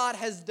what God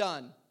has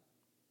done.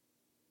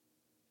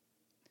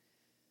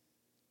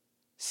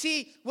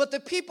 See, what the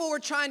people were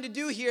trying to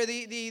do here,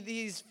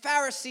 these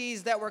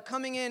Pharisees that were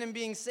coming in and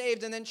being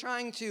saved and then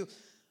trying to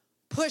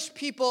push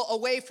people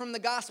away from the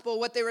gospel,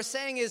 what they were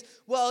saying is,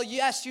 well,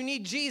 yes, you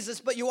need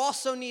Jesus, but you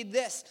also need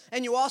this,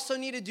 and you also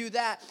need to do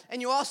that, and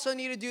you also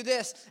need to do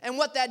this. And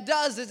what that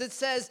does is it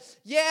says,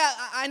 yeah,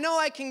 I know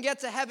I can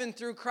get to heaven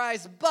through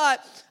Christ,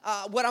 but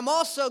what I'm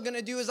also going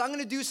to do is I'm going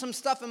to do some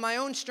stuff in my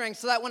own strength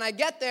so that when I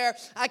get there,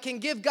 I can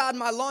give God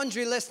my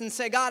laundry list and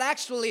say, God,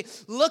 actually,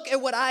 look at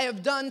what I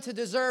have done to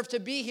deserve to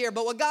be here.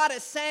 But what God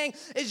is saying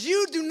is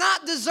you do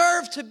not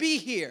deserve to be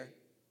here.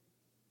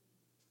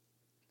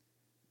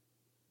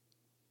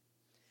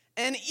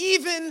 And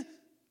even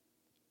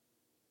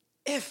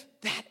if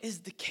that is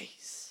the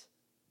case,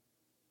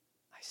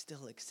 I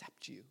still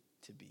accept you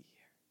to be here.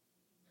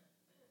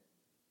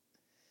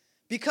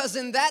 Because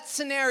in that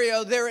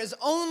scenario, there is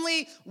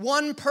only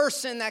one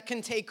person that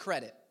can take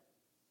credit.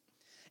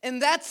 In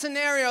that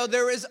scenario,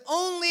 there is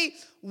only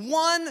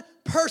one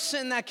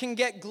person that can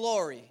get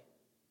glory.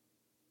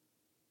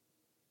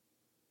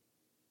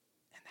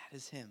 And that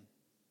is him.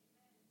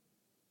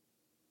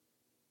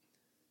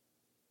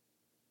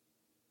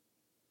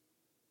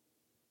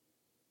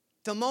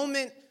 The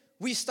moment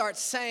we start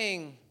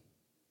saying,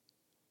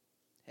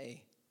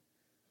 hey,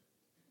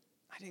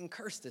 I didn't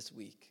curse this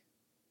week.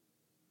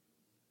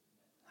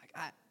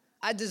 Like,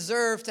 I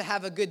deserve to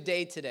have a good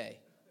day today.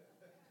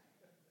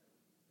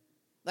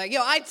 Like,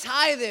 I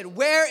tithed.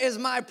 Where is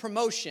my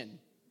promotion?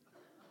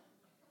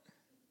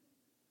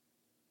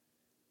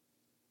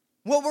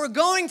 What we're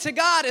going to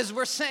God is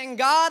we're saying,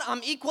 God, I'm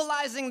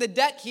equalizing the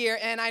debt here,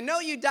 and I know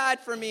you died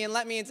for me and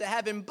let me into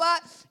heaven,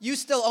 but you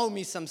still owe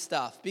me some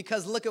stuff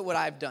because look at what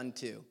I've done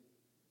too.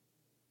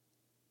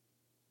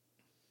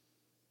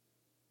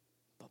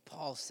 But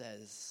Paul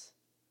says,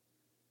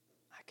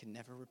 I can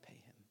never repay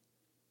him.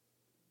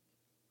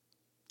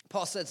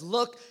 Paul says,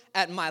 look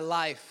at my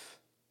life.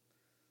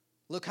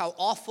 Look how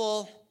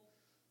awful,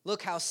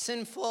 look how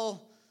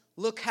sinful,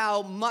 look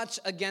how much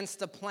against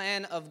the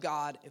plan of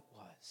God it was.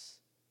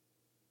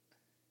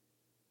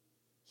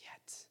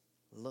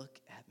 Look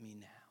at me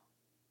now.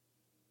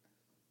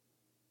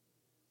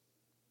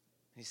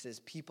 He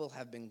says, people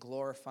have been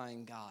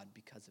glorifying God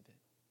because of it.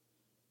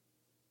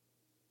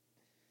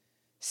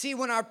 See,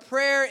 when our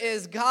prayer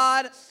is,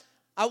 God,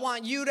 I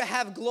want you to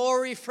have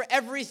glory for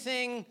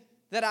everything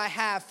that I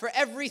have, for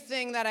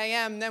everything that I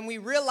am, then we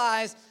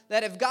realize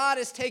that if God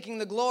is taking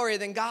the glory,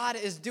 then God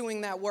is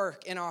doing that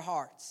work in our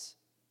hearts.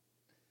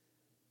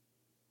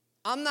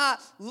 I'm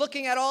not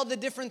looking at all the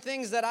different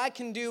things that I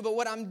can do, but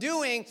what I'm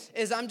doing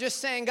is I'm just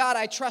saying, God,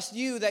 I trust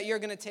you that you're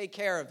going to take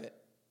care of it.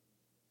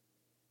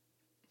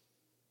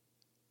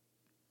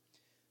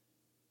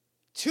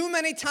 Too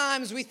many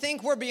times we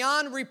think we're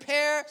beyond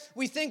repair,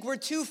 we think we're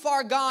too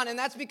far gone, and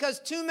that's because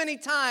too many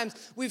times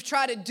we've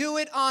tried to do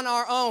it on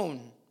our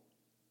own.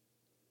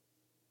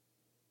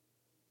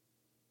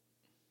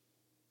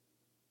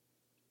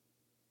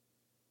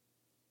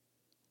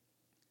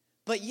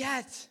 But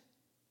yet,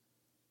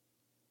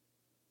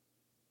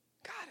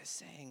 God is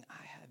saying,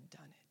 I have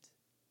done it.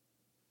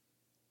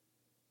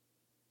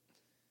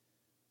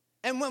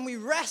 And when we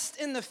rest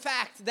in the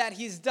fact that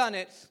he's done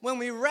it, when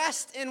we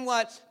rest in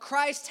what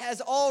Christ has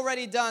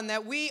already done,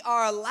 that we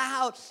are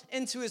allowed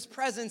into his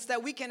presence,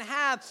 that we can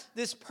have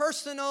this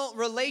personal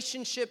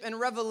relationship and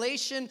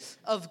revelation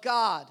of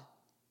God,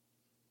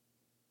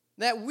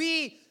 that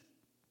we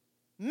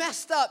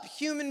messed up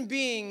human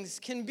beings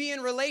can be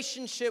in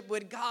relationship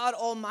with God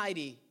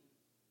Almighty,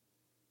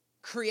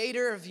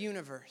 creator of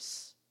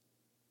universe,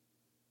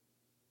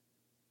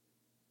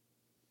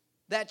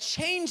 that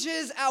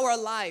changes our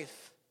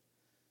life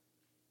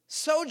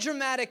so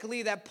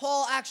dramatically that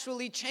Paul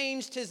actually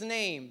changed his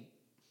name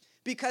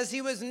because he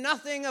was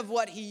nothing of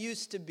what he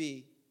used to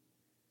be.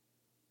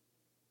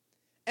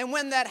 And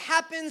when that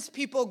happens,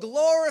 people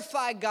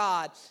glorify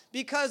God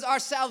because our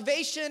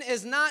salvation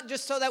is not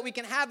just so that we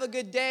can have a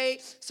good day,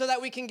 so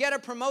that we can get a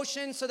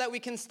promotion, so that we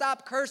can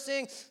stop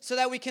cursing, so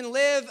that we can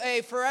live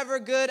a forever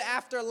good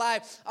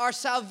afterlife. Our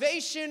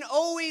salvation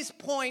always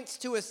points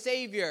to a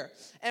Savior.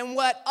 And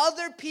what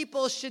other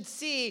people should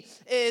see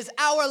is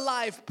our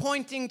life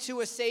pointing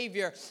to a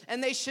Savior.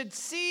 And they should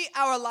see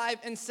our life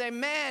and say,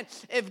 man,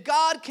 if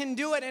God can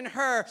do it in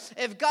her,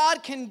 if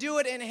God can do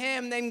it in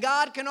him, then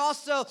God can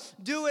also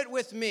do it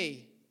with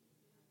me.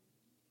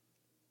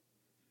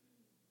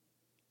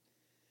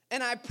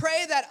 And I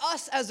pray that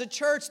us as a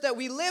church, that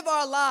we live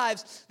our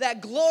lives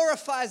that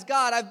glorifies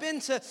God. I've been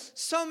to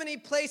so many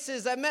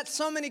places, I've met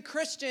so many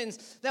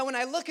Christians that when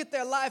I look at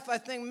their life, I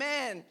think,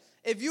 man,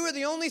 if you were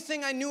the only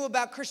thing I knew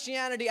about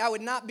Christianity, I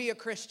would not be a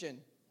Christian.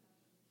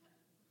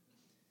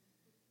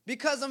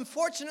 Because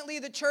unfortunately,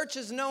 the church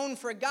is known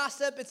for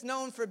gossip, it's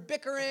known for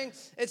bickering,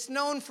 it's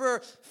known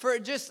for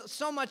just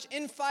so much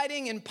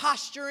infighting and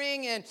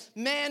posturing and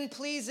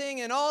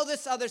man-pleasing and all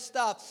this other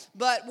stuff.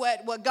 But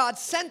what God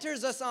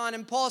centers us on,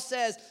 and Paul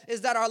says,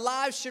 is that our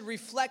lives should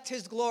reflect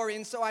his glory.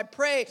 And so I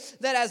pray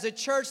that as a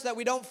church that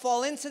we don't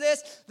fall into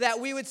this, that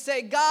we would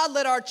say, God,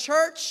 let our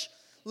church,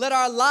 let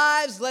our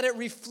lives, let it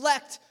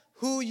reflect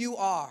who you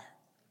are.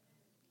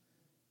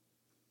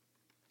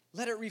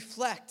 Let it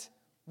reflect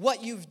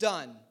what you've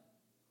done.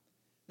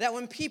 That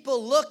when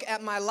people look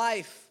at my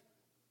life,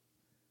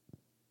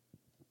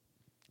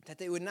 that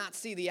they would not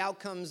see the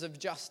outcomes of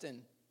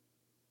Justin,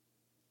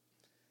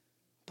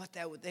 but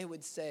that they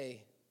would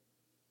say,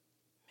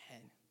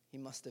 man, he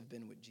must have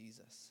been with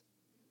Jesus.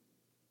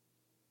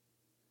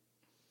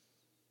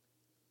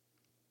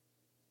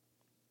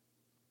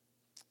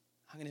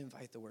 I'm going to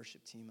invite the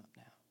worship team up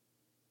now.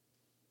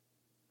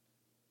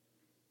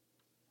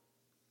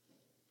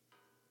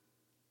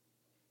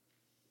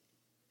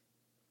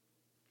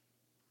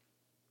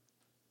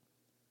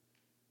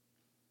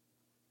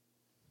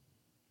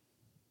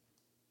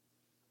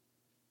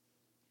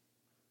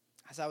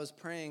 As I was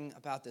praying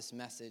about this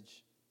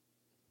message,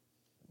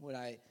 what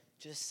I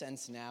just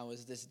sense now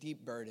is this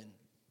deep burden.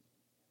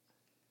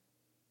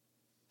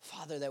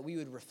 Father, that we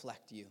would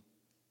reflect you.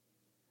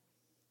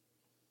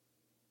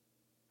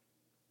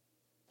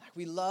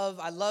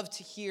 I love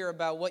to hear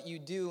about what you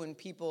do in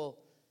people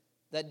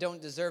that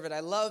don't deserve it. I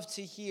love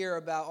to hear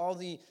about all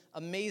the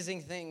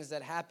amazing things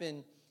that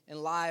happen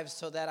in lives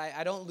so that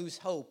I don't lose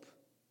hope.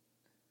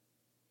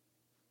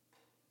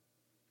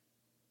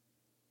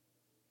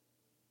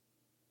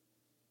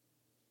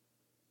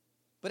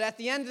 But at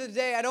the end of the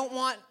day, I don't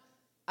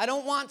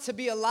want to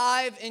be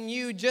alive in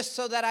you just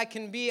so that I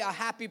can be a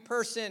happy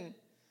person.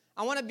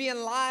 I want to be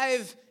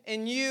alive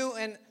in you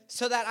and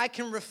so that I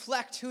can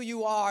reflect who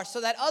you are, so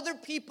that other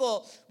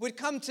people would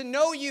come to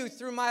know you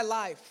through my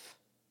life.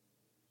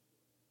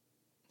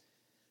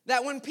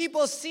 That when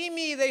people see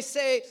me, they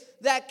say,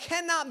 that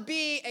cannot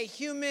be a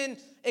human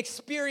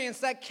experience.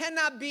 That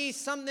cannot be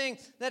something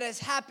that has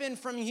happened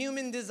from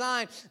human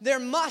design. There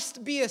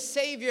must be a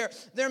Savior.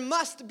 There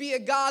must be a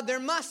God. There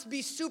must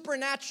be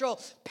supernatural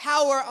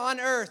power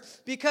on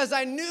earth because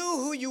I knew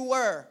who you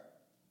were.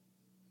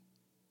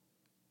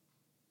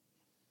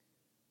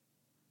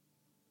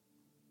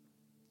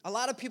 A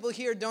lot of people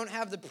here don't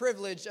have the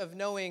privilege of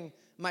knowing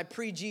my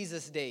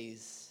pre-Jesus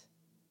days.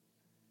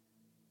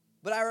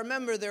 But I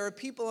remember there were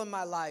people in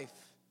my life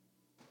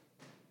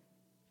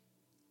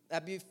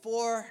that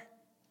before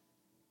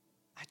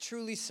I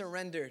truly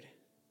surrendered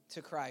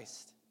to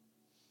Christ.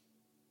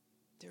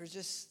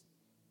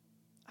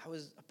 I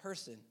was a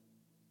person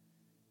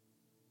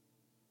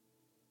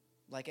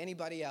like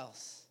anybody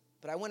else.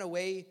 But I went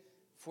away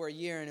for a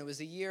year, and it was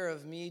a year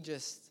of me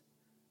just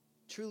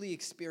truly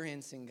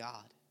experiencing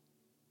God,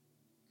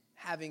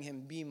 having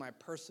him be my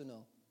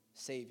personal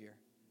Savior,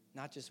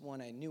 not just one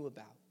I knew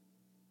about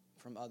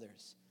from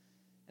others.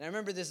 And I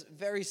remember this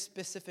very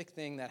specific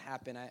thing that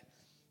happened.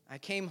 I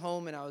came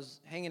home, and I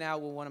was hanging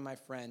out with one of my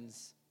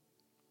friends.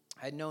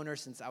 I had known her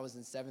since I was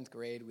in 7th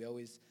grade. We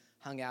always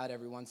hung out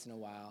every once in a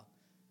while.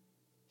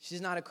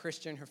 She's not a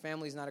Christian. Her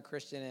family's not a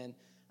Christian. And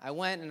I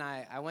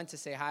went to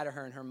say hi to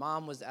her, and her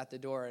mom was at the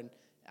door. And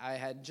I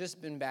had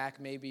just been back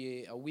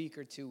maybe a week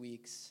or 2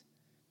 weeks.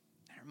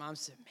 And her mom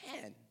said,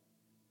 "Man,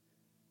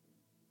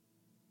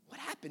 what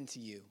happened to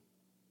you?"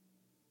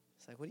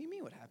 It's like, "What do you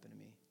mean what happened to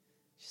me?"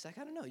 She's like,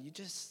 "I don't know. You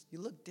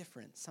look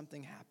different.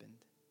 Something happened.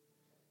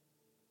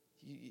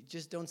 You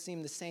just don't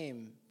seem the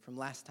same from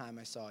last time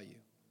I saw you."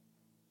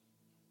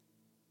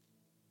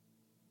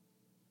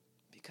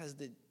 Because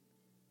the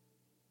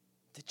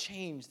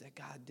change that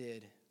God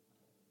did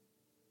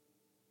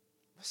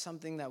was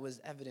something that was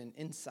evident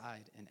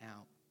inside and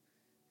out.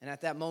 And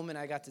at that moment,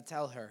 I got to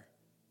tell her,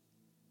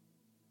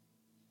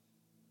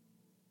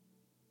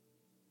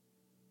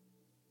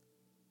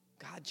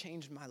 God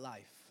changed my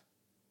life.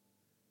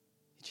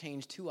 He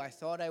changed who I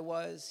thought I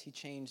was. He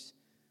changed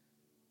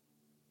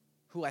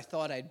who I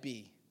thought I'd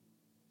be.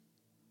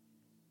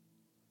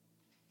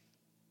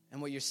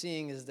 And what you're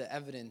seeing is the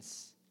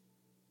evidence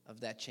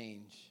of that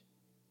change.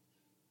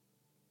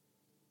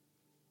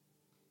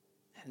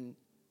 And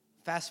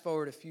fast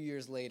forward a few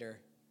years later,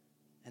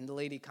 and the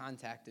lady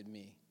contacted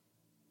me.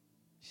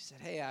 She said,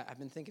 "Hey, I've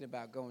been thinking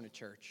about going to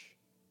church.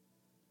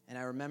 And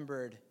I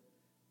remembered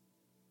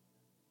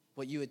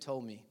what you had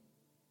told me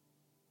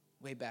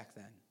way back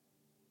then.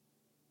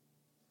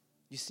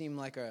 You seem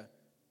like a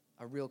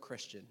real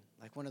Christian,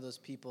 like one of those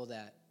people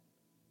that,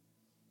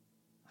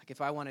 like,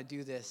 if I want to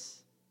do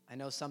this, I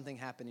know something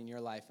happened in your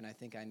life, and I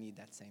think I need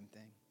that same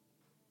thing."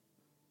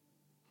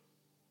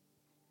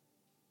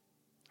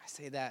 I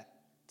say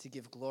that to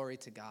give glory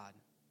to God,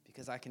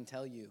 because I can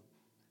tell you,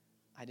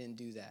 I didn't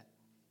do that.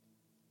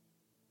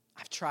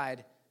 I've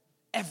tried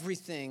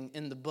everything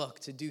in the book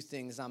to do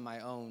things on my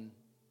own,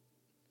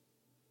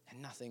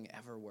 and nothing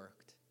ever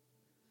worked.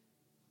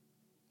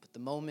 But the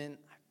moment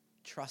I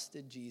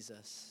trusted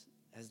Jesus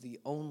as the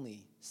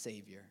only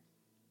Savior,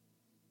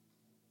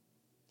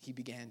 he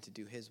began to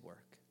do his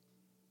work.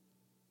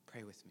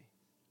 Pray with me.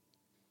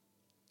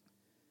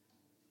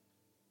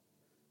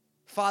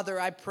 Father,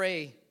 I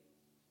pray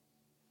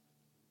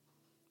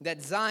that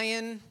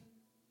Zion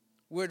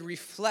would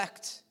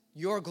reflect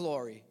your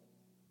glory.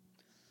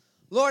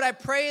 Lord, I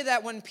pray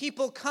that when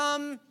people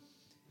come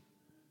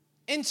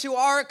into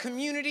our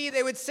community,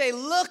 they would say,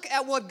 "Look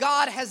at what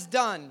God has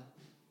done."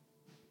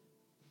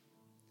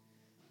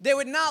 They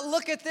would not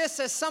look at this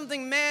as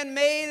something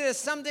man-made, as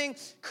something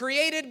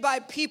created by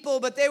people,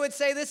 but they would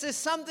say, "This is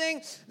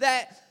something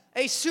that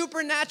a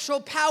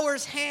supernatural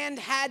power's hand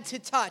had to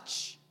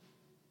touch."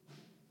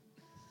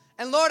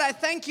 And Lord, I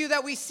thank you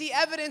that we see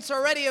evidence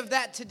already of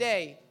that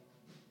today.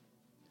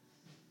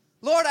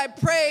 Lord, I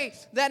pray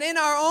that in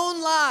our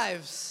own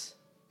lives,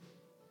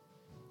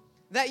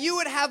 that you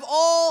would have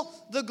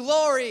all the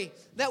glory,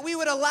 that we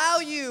would allow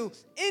you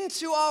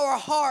into our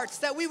hearts,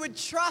 that we would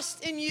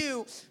trust in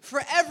you for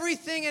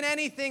everything and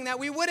anything, that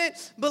we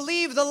wouldn't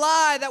believe the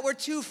lie that we're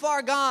too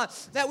far gone,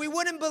 that we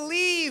wouldn't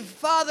believe,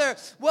 Father,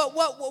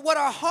 what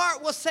our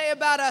heart will say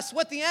about us,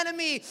 what the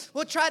enemy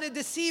will try to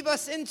deceive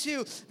us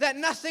into, that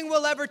nothing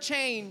will ever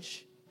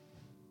change.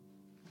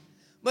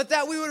 But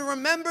that we would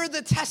remember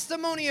the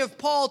testimony of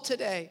Paul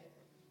today,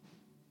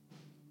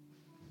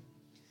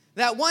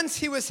 that once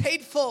he was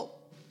hateful,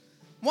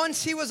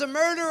 once he was a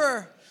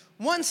murderer,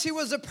 once he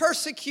was a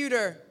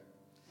persecutor,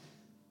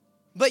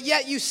 but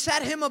yet you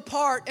set him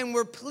apart and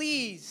were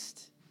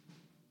pleased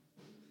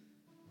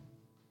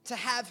to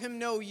have him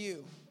know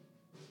you.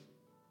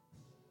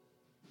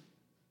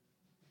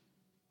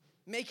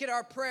 Make it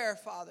our prayer,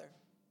 Father,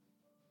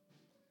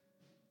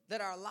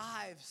 that our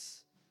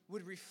lives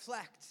would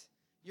reflect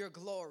your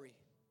glory.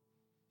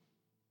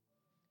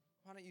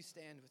 Why don't you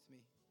stand with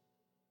me?